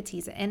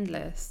possibilities are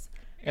endless.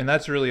 And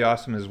that's really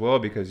awesome as well,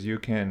 because you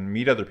can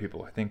meet other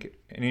people. I think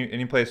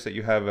any place that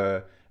you have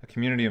a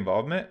community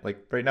involvement,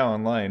 like right now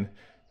online,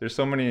 there's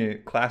so many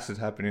classes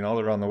happening all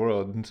around the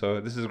world. And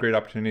so this is a great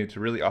opportunity to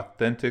really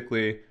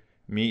authentically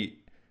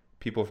meet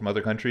people from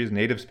other countries,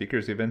 native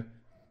speakers even,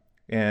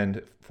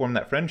 and form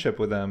that friendship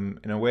with them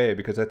in a way.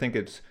 Because I think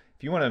if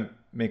you want to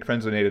make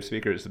friends with native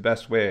speakers, the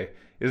best way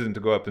isn't to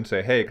go up and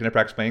say, hey, can I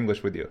practice my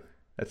English with you?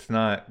 That's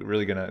not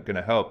really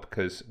gonna help,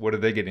 because what are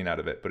they getting out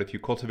of it? But if you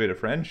cultivate a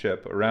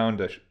friendship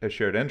around a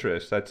shared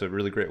interest, that's a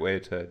really great way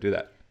to do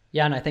that.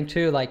 Yeah, and I think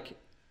too, like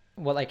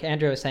what like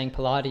Andrew was saying,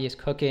 Pilates,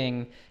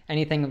 cooking,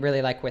 anything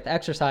really like with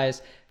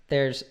exercise,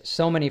 there's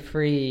so many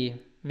free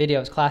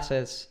videos,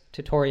 classes,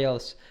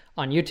 tutorials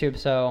on YouTube.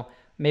 So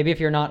maybe if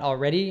you're not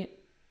already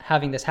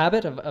having this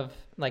habit of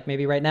like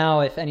maybe right now,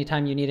 if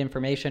anytime you need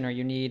information or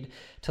you need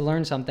to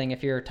learn something,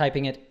 if you're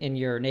typing it in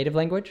your native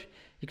language,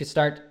 you could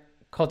start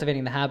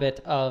cultivating the habit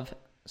of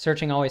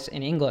searching always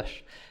in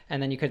English.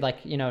 And then you could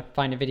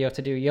find a video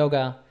to do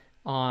yoga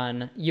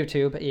on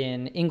YouTube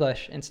in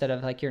English instead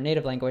of like your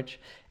native language.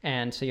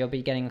 And so you'll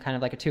be getting kind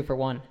of like a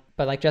 2-for-1.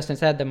 But like Justin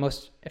said, the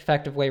most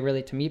effective way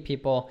really to meet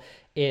people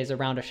is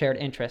around a shared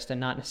interest and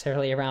not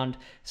necessarily around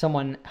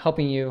someone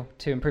helping you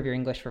to improve your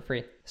English for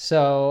free.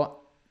 So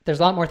there's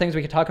a lot more things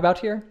we could talk about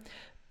here.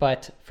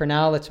 But for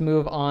now, let's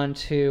move on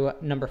to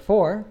number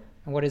 4.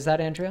 And what is that,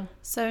 Andrea?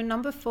 So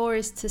number 4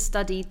 is to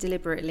study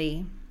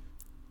deliberately.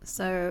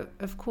 So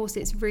of course,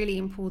 it's really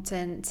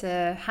important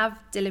to have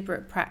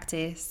deliberate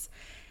practice.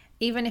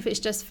 Even if it's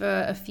just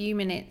for a few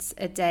minutes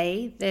a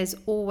day, there's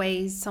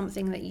always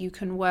something that you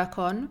can work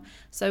on.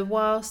 So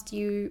whilst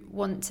you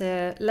want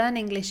to learn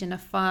English in a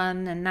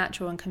fun and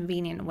natural and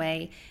convenient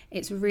way,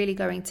 it's really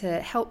going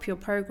to help your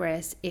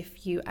progress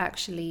if you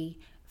actually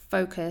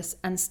focus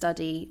and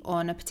study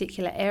on a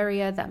particular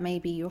area that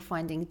maybe you're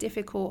finding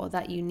difficult or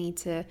that you need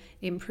to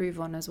improve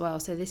on as well.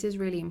 So this is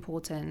really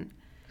important.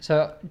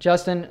 So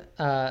Justin,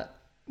 when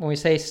we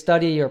say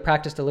study or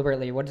practice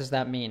deliberately, what does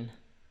that mean?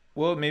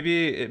 Well,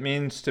 maybe it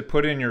means to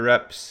put in your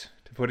reps,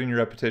 to put in your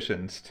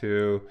repetitions,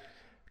 to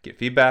get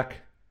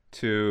feedback,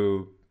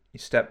 to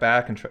step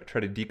back and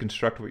try to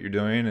deconstruct what you're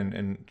doing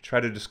and try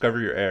to discover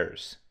your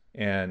errors,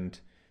 and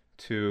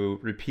to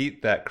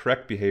repeat that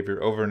correct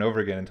behavior over and over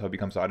again until it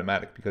becomes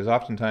automatic. Because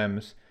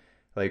oftentimes,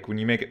 like when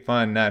you make it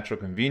fun, natural,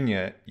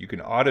 convenient, you can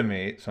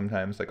automate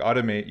sometimes,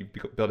 you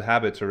build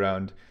habits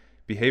around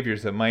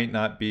behaviors that might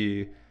not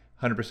be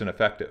 100%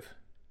 effective,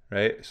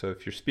 right? So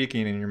if you're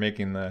speaking and you're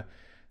making the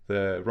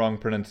wrong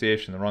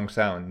pronunciation, the wrong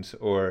sounds,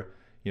 or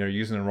you're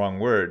using the wrong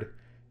word,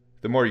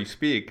 the more you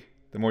speak,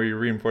 the more you're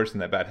reinforcing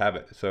that bad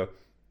habit. So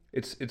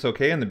it's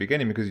okay in the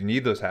beginning because you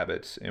need those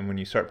habits, and when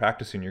you start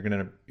practicing, you're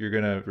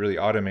gonna really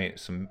automate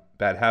some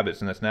bad habits,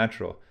 and that's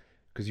natural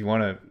because you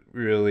want to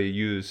really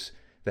use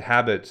the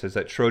habits as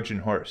that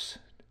Trojan horse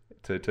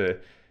to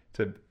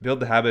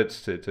build the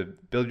habits, to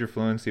build your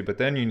fluency. But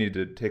then you need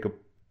to take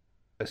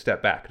a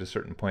step back at a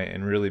certain point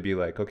and really be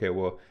like, okay,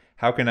 well,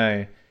 how can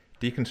I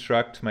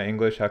deconstruct my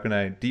English? How can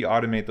I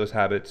de-automate those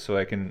habits so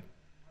I can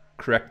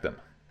correct them?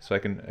 So I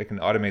can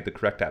automate the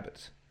correct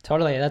habits.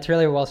 Totally, that's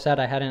really well said.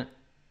 I hadn't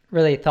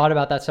really thought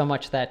about that so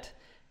much, that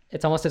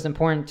it's almost as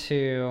important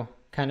to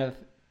kind of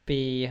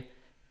be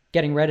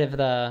getting rid of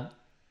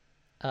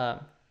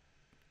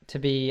to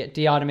be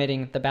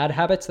de-automating the bad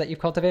habits that you've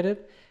cultivated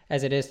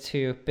as it is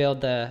to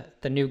build the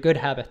new good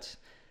habits.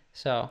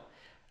 So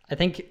I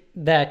think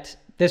that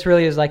this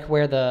really is like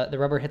where the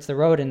rubber hits the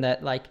road, and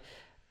that like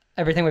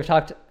everything we've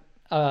talked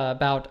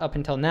about up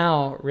until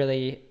now,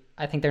 really,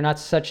 I think they're not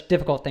such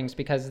difficult things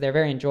because they're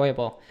very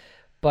enjoyable.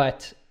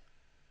 But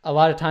a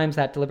lot of times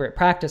that deliberate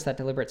practice, that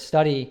deliberate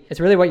study,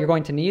 it's really what you're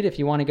going to need if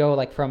you want to go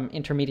like from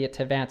intermediate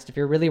to advanced. If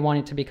you're really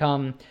wanting to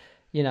become,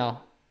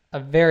 a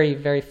very,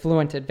 very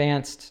fluent,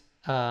 advanced,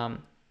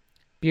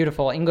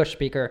 beautiful English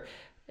speaker,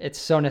 it's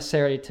so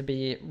necessary to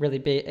be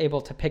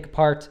able to pick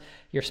apart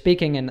your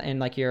speaking and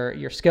like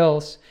your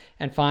skills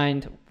and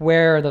find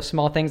where are those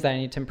small things that I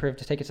need to improve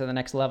to take it to the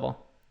next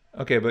level.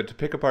 Okay, but to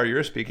pick apart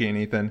your speaking,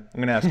 Ethan, I'm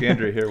going to ask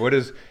Andrew here. What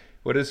is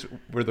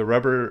where the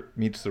rubber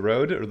meets the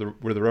road, or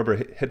where the rubber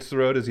hits the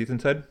road, as Ethan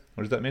said?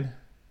 What does that mean?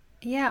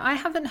 Yeah, I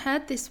haven't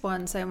heard this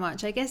one so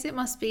much. I guess it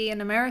must be an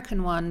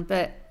American one,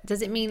 but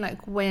does it mean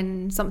like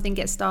when something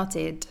gets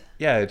started?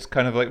 Yeah, it's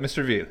kind of like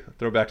Mr. V.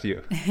 Throw it back to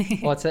you.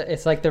 Well,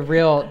 it's like the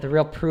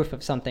real proof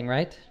of something,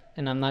 right?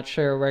 And I'm not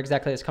sure where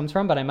exactly this comes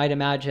from, but I might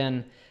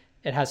imagine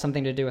it has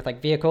something to do with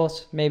like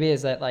vehicles. Maybe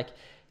is that like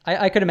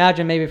I could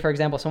imagine maybe, for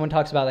example, someone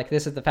talks about like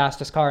this is the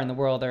fastest car in the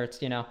world, or it's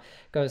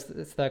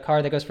it's the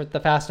car that goes for the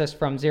fastest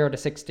from 0 to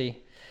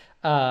 60.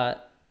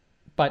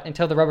 But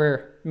until the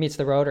rubber meets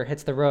the road or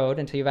hits the road,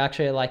 until you've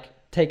actually like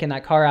taken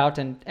that car out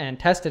and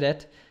tested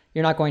it,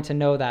 you're not going to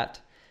know that.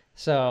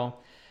 So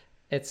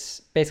it's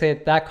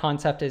basically that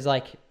concept is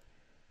like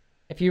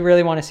if you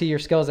really want to see your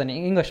skills as an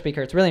English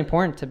speaker, it's really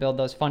important to build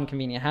those fun,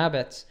 convenient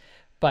habits.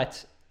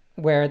 But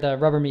where the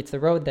rubber meets the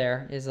road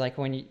there is like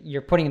when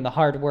you're putting in the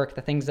hard work,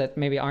 the things that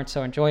maybe aren't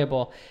so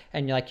enjoyable,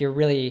 and you're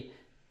really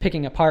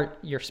picking apart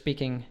your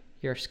speaking,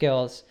 your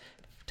skills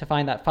to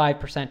find that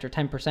 5% or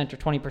 10% or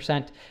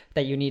 20%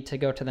 that you need to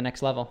go to the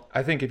next level.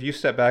 I think if you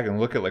step back and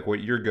look at like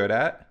what you're good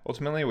at,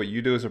 ultimately what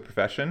you do as a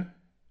profession,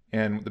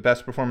 and the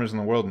best performers in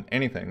the world in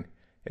anything,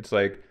 it's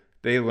like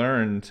they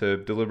learn to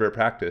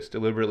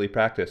deliberately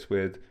practice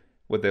with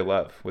what they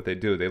love, what they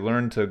do. They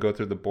learn to go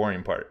through the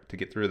boring part, to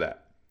get through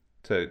that,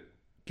 to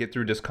get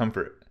through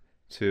discomfort,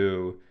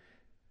 to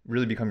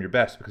really become your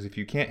best. Because if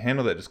you can't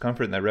handle that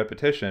discomfort and that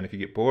repetition, if you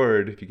get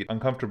bored, if you get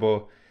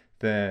uncomfortable,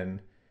 then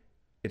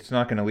it's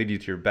not going to lead you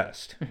to your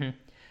best. Mm-hmm.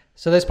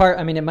 So this part,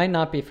 I mean, it might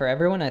not be for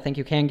everyone. I think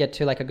you can get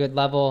to like a good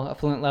level, a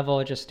fluent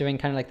level, just doing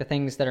kind of like the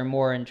things that are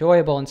more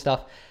enjoyable and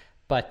stuff.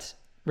 But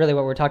really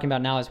what we're talking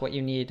about now is what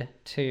you need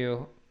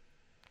to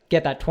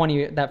get that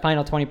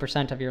final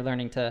 20% of your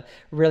learning to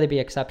really be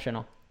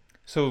exceptional.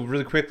 So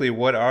really quickly,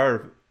 what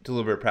are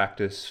deliberate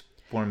practice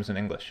forms in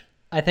English?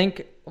 I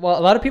think, well,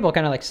 a lot of people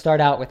kind of like start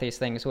out with these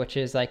things, which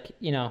is like,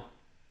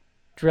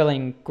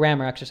 drilling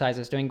grammar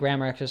exercises, doing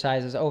grammar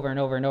exercises over and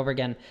over and over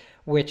again,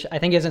 which I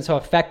think isn't so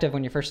effective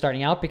when you're first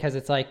starting out, because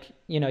it's like,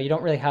 you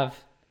don't really have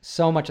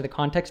so much of the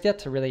context yet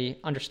to really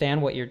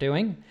understand what you're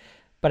doing.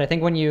 But I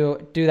think when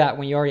you do that,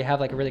 when you already have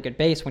like a really good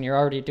base, when you're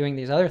already doing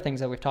these other things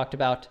that we've talked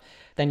about,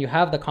 then you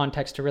have the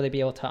context to really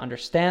be able to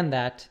understand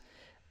that,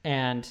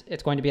 and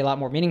it's going to be a lot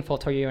more meaningful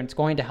to you, and it's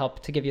going to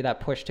help to give you that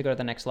push to go to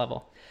the next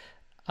level.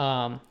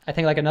 I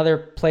think like another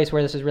place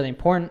where this is really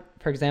important,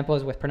 for example,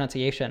 is with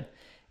pronunciation.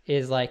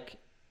 Is like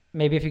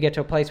maybe if you get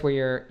to a place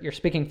where you're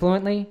speaking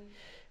fluently,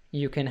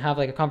 you can have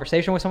like a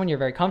conversation with someone, you're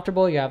very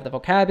comfortable, you have the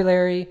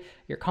vocabulary,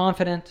 you're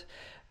confident,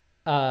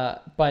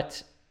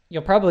 but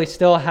you'll probably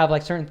still have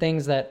like certain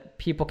things that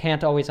people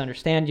can't always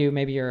understand you.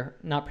 Maybe you're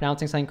not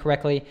pronouncing something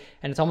correctly,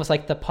 and it's almost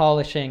like the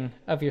polishing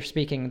of your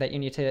speaking that you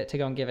need to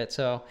go and give it.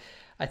 So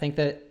I think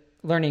that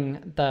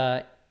learning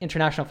the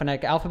International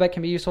Phonetic Alphabet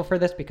can be useful for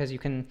this, because you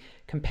can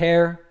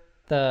compare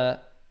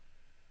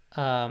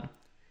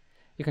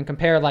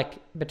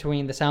like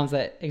between the sounds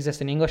that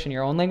exist in English in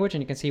your own language,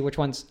 and you can see which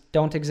ones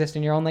don't exist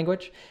in your own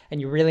language, and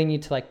you really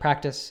need to like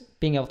practice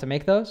being able to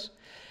make those.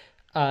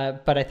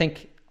 But I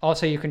think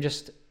also you can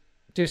just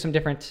do some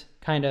different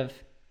kind of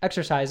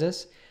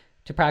exercises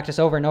to practice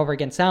over and over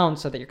again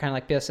sounds, so that you're kind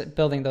of like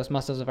building those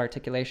muscles of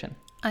articulation.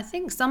 I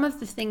think some of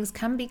the things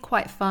can be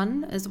quite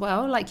fun as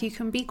well. Like you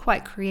can be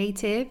quite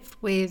creative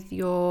with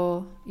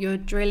your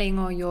drilling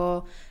or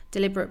your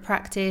deliberate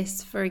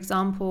practice. For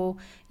example,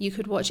 you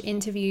could watch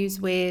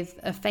interviews with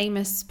a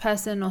famous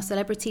person or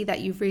celebrity that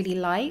you really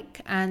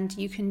like, and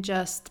you can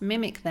just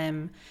mimic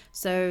them.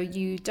 So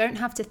you don't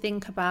have to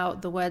think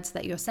about the words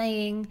that you're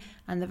saying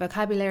and the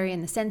vocabulary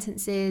and the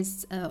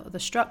sentences, the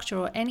structure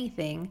or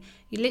anything.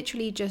 You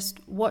literally just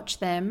watch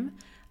them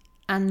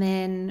and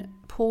then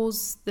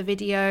pause the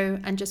video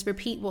and just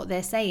repeat what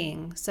they're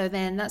saying. So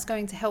then that's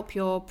going to help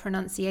your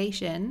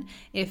pronunciation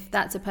if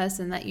that's a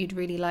person that you'd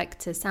really like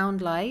to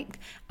sound like.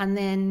 And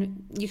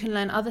then you can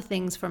learn other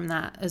things from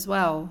that as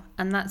well.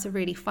 And that's a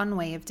really fun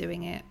way of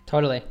doing it.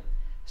 Totally.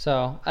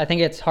 So I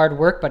think it's hard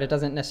work, but it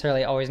doesn't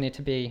necessarily always need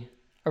to be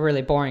a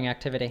really boring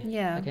activity.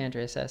 Yeah. Like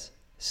Andrea says.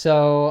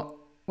 So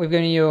we've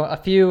given you a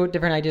few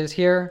different ideas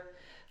here.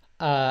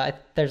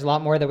 There's a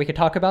lot more that we could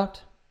talk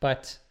about,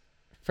 but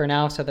for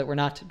now, so that we're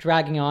not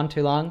dragging on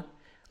too long,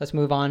 let's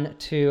move on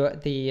to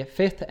the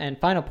fifth and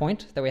final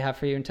point that we have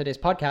for you in today's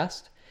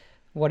podcast.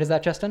 What is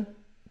that, Justin?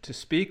 To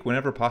speak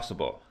whenever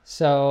possible.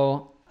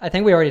 So I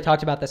think we already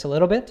talked about this a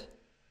little bit,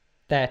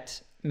 that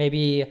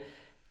maybe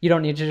you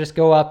don't need to just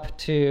go up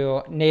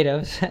to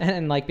natives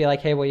and like be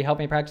like, hey, will you help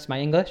me practice my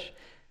English?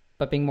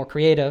 But being more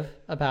creative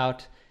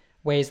about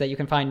ways that you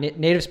can find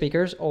native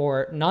speakers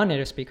or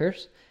non-native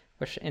speakers,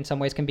 which in some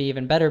ways can be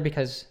even better,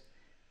 because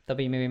they'll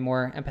be maybe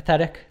more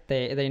empathetic.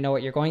 They know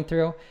what you're going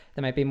through.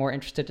 They might be more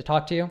interested to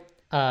talk to you.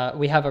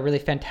 We have a really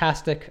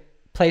fantastic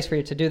place for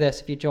you to do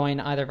this if you join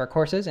either of our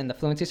courses in the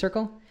Fluency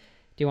Circle.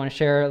 Do you want to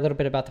share a little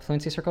bit about the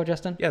Fluency Circle,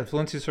 Justin? Yeah, the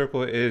Fluency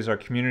Circle is our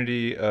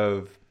community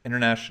of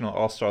international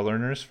all-star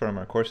learners from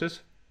our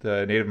courses,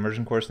 the Native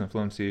Immersion course and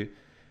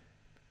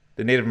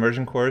the Native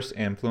Immersion course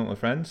and Fluent with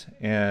Friends.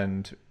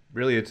 And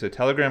really it's a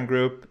Telegram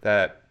group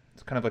that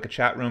it's kind of like a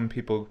chat room.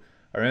 People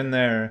are in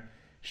there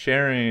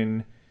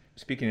sharing,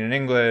 speaking in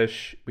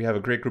English. We have a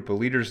great group of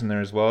leaders in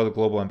there as well, the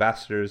global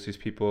ambassadors. These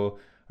people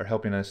are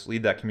helping us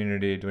lead that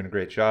community, doing a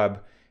great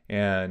job.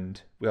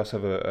 And we also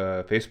have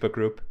a Facebook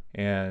group.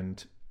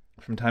 And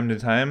from time to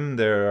time,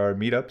 there are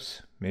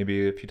meetups,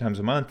 maybe a few times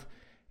a month,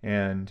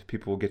 and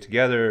people will get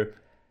together,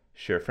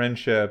 share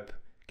friendship,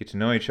 get to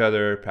know each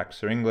other, practice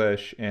their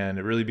English, and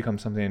it really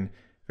becomes something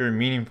very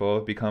meaningful.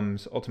 It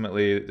becomes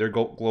ultimately their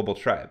global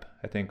tribe.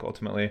 I think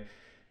ultimately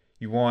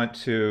you want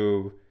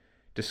to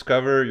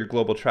discover your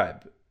global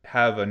tribe.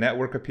 Have a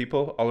network of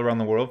people all around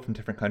the world from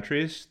different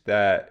countries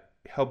that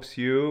helps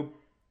you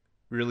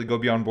really go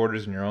beyond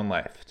borders in your own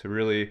life, to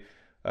really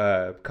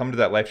come to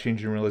that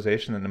life-changing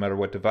realization that no matter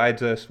what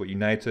divides us, what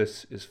unites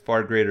us is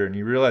far greater. And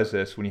you realize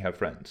this when you have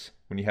friends,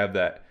 when you have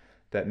that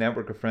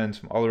network of friends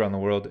from all around the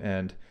world.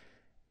 And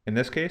in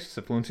this case,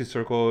 the Fluency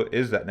Circle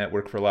is that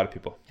network for a lot of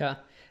people. Yeah.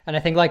 And I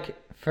think like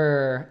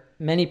for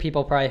many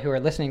people probably who are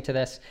listening to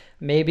this,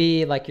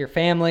 maybe like your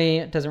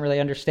family doesn't really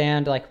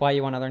understand like why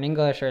you want to learn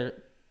English,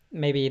 or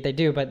maybe they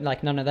do, but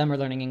like none of them are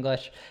learning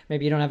English.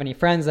 Maybe you don't have any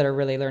friends that are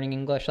really learning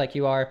English like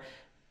you are.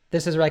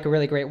 This is like a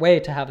really great way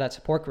to have that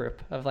support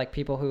group of like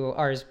people who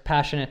are as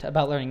passionate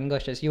about learning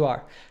English as you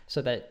are.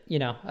 So that, you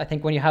know, I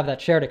think when you have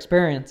that shared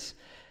experience,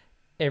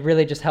 it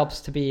really just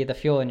helps to be the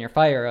fuel in your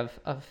fire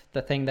of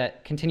the thing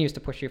that continues to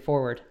push you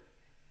forward.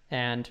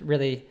 And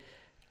really,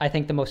 I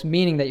think the most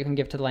meaning that you can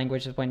give to the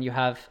language is when you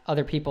have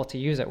other people to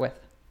use it with.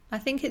 I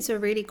think it's a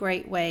really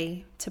great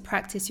way to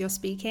practice your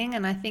speaking.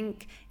 And I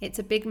think it's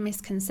a big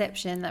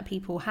misconception that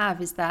people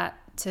have, is that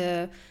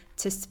to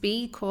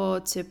speak or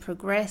to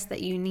progress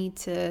that you need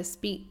to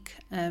speak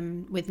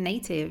with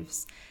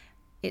natives.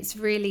 It's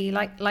really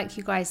like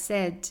you guys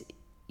said,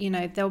 you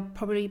know, they'll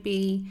probably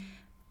be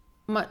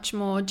much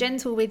more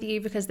gentle with you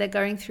because they're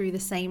going through the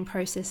same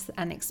process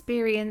and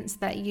experience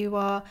that you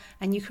are,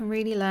 and you can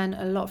really learn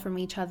a lot from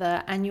each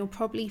other, and you'll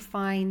probably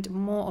find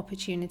more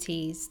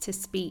opportunities to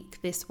speak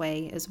this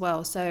way as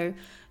well. So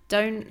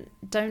don't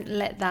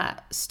let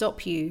that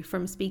stop you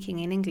from speaking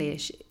in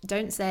English.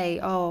 Don't say,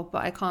 oh,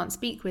 but I can't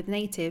speak with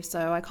natives,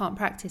 so I can't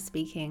practice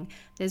speaking.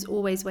 There's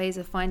always ways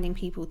of finding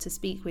people to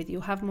speak with.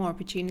 You'll have more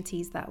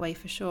opportunities that way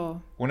for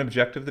sure. One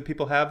objective that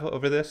people have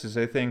over this is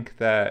they think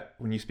that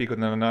when you speak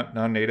with a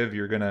non-native,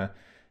 you're going to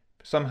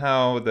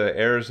somehow the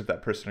errors of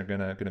that person are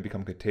going to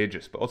become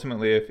contagious. But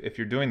ultimately, if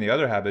you're doing the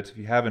other habits, if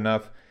you have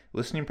enough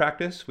listening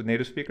practice with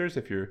native speakers,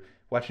 if you're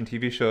watching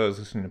TV shows,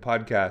 listening to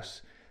podcasts,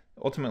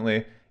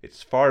 ultimately,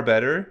 it's far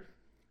better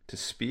to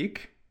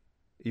speak,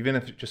 even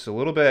if just a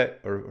little bit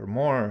or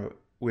more,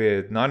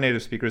 with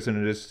non-native speakers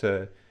than it is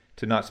to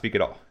not speak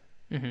at all.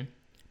 Mm-hmm.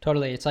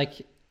 Totally. It's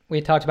like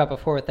we talked about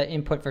before with the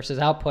input versus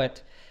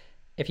output.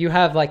 If you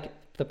have like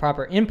the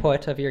proper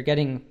input of you're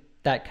getting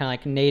that kind of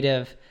like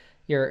native,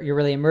 you're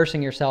really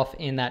immersing yourself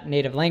in that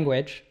native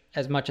language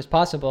as much as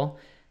possible,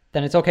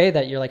 then it's okay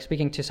that you're like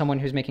speaking to someone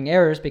who's making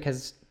errors,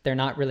 because they're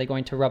not really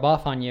going to rub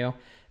off on you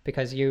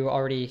because you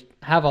already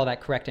have all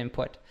that correct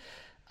input.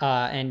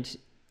 And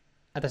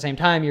at the same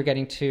time, you're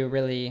getting to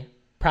really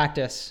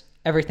practice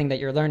everything that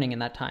you're learning in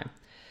that time.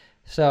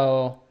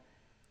 So,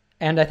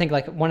 and I think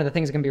like one of the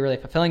things that can be really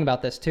fulfilling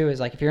about this too is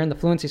like if you're in the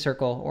Fluency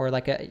Circle, or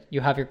like you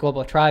have your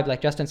global tribe,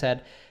 like Justin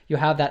said, you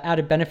have that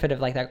added benefit of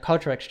like that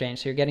cultural exchange.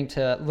 So you're getting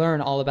to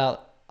learn all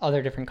about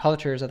other different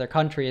cultures, other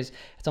countries.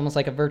 It's almost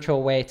like a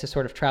virtual way to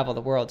sort of travel the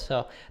world.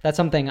 So that's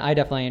something I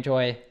definitely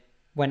enjoy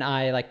when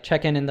I like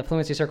check in the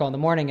Fluency Circle in the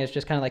morning, is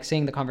just kind of like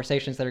seeing the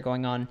conversations that are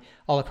going on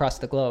all across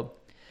the globe.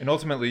 And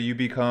ultimately,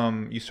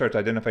 you start to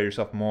identify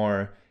yourself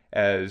more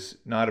as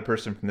not a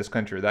person from this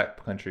country or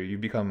that country. You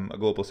become a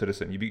global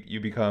citizen. You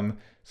become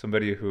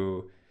somebody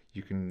who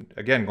you can,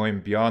 again,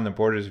 going beyond the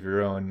borders of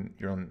your own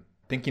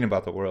thinking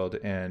about the world,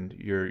 and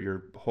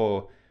your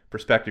whole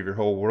perspective, your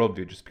whole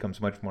worldview just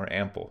becomes much more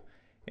ample.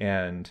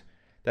 And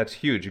that's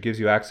huge. It gives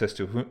you access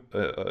to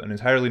an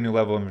entirely new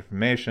level of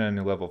information, a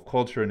new level of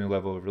culture, a new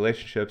level of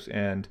relationships.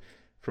 And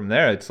from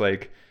there, it's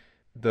like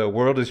the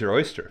world is your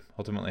oyster,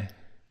 ultimately.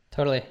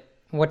 Totally.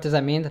 What does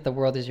that mean, that the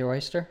world is your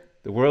oyster?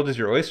 The world is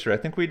your oyster. I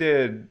think we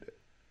did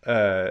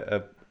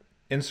a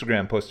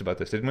Instagram post about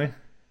this, didn't we?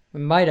 We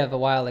might have a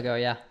while ago,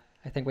 yeah.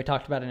 I think we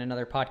talked about it in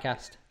another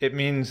podcast. It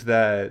means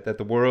that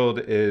the world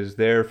is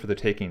there for the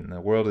taking.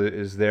 The world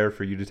is there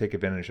for you to take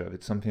advantage of.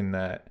 It's something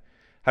that...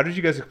 How did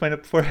you guys explain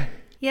it before?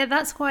 Yeah,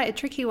 that's quite a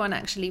tricky one,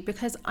 actually,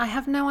 because I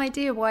have no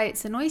idea why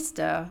it's an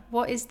oyster.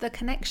 What is the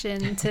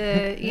connection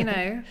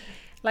to,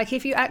 like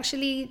if you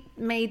actually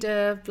made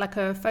a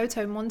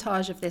photo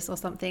montage of this or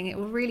something, it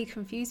will really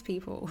confuse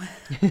people.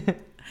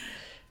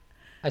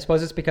 I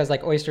suppose it's because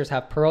like oysters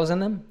have pearls in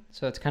them.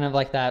 So it's kind of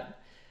like that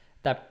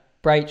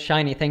bright,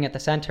 shiny thing at the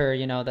center,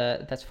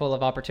 that's full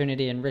of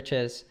opportunity and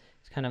riches.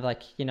 It's kind of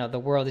like, the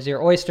world is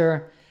your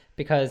oyster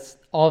because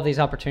all of these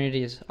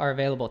opportunities are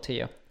available to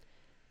you.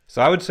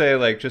 So I would say,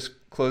 like,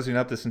 just closing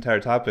up this entire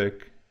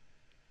topic,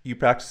 you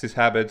practice these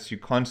habits, you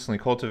constantly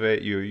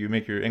cultivate, you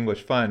make your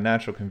English fun,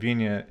 natural,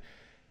 convenient,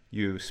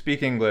 you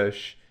speak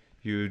English,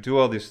 you do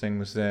all these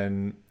things,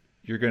 then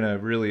you're going to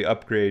really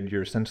upgrade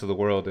your sense of the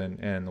world,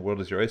 and the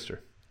world is your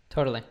oyster.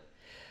 Totally.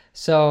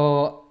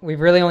 So we've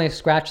really only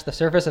scratched the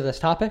surface of this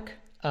topic.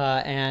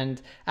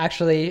 And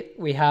actually,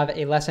 we have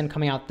a lesson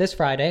coming out this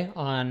Friday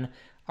on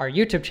our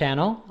YouTube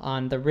channel,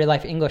 on the Real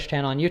Life English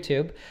channel on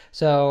YouTube.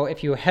 So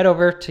if you head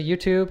over to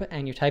YouTube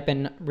and you type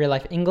in Real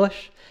Life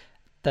English,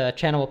 the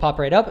channel will pop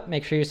right up.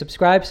 Make sure you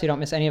subscribe so you don't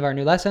miss any of our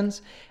new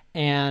lessons.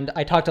 And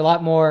I talked a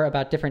lot more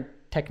about different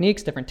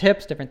techniques, different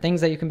tips, different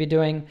things that you can be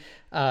doing,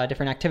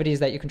 different activities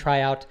that you can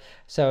try out.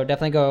 So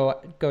definitely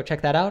go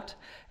check that out.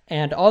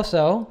 And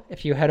also,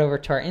 if you head over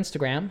to our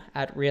Instagram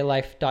at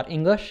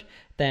reallife.english,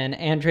 then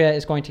Andrea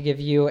is going to give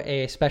you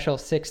a special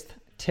 6th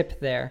tip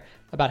there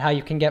about how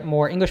you can get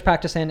more English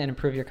practice in and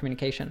improve your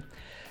communication.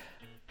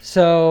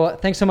 So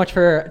thanks so much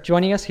for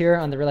joining us here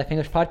on the Real Life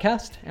English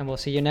Podcast, and we'll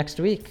see you next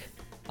week.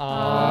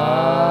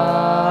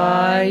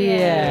 Yeah.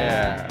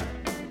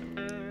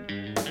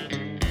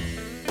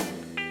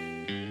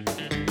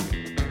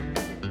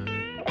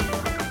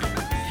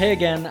 Hey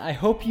again, I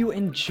hope you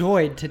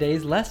enjoyed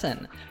today's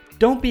lesson.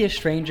 Don't be a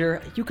stranger.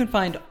 You can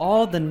find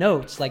all the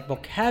notes like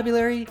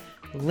vocabulary,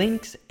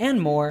 links, and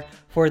more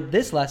for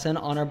this lesson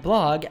on our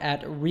blog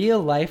at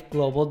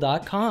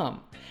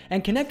reallifeglobal.com.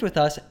 And connect with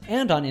us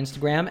and on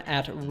Instagram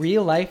at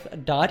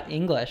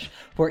reallife.english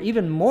for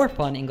even more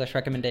fun English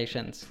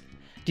recommendations.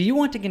 Do you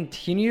want to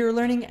continue your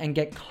learning and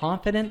get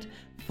confident,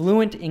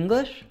 fluent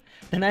English?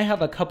 Then I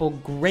have a couple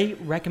great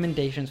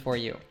recommendations for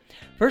you.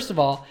 First of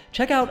all,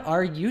 check out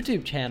our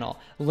YouTube channel,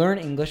 Learn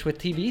English with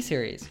TV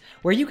series,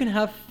 where you can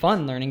have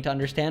fun learning to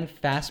understand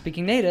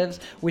fast-speaking natives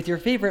with your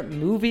favorite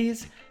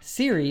movies,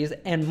 series,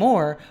 and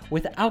more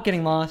without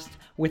getting lost,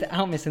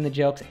 without missing the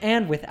jokes,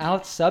 and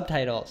without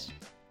subtitles.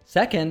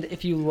 Second,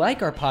 if you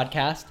like our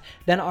podcast,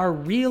 then our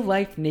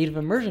real-life native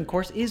immersion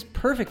course is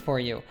perfect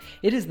for you.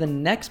 It is the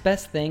next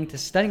best thing to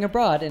studying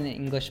abroad in an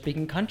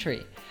English-speaking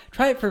country.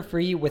 Try it for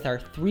free with our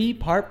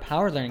 3-part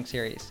power learning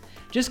series.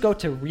 Just go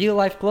to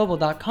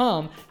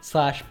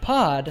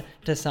reallifeglobal.com/pod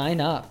to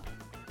sign up.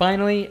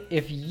 Finally,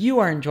 if you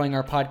are enjoying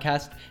our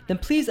podcast, then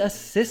please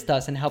assist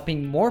us in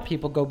helping more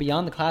people go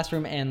beyond the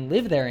classroom and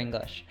live their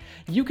English.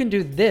 You can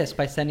do this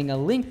by sending a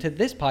link to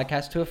this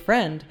podcast to a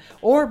friend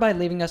or by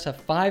leaving us a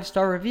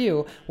 5-star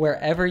review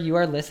wherever you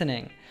are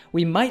listening.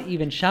 We might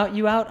even shout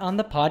you out on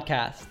the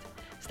podcast.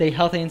 Stay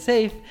healthy and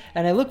safe,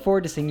 and I look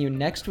forward to seeing you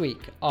next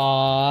week.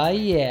 Aw,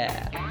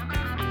 yeah.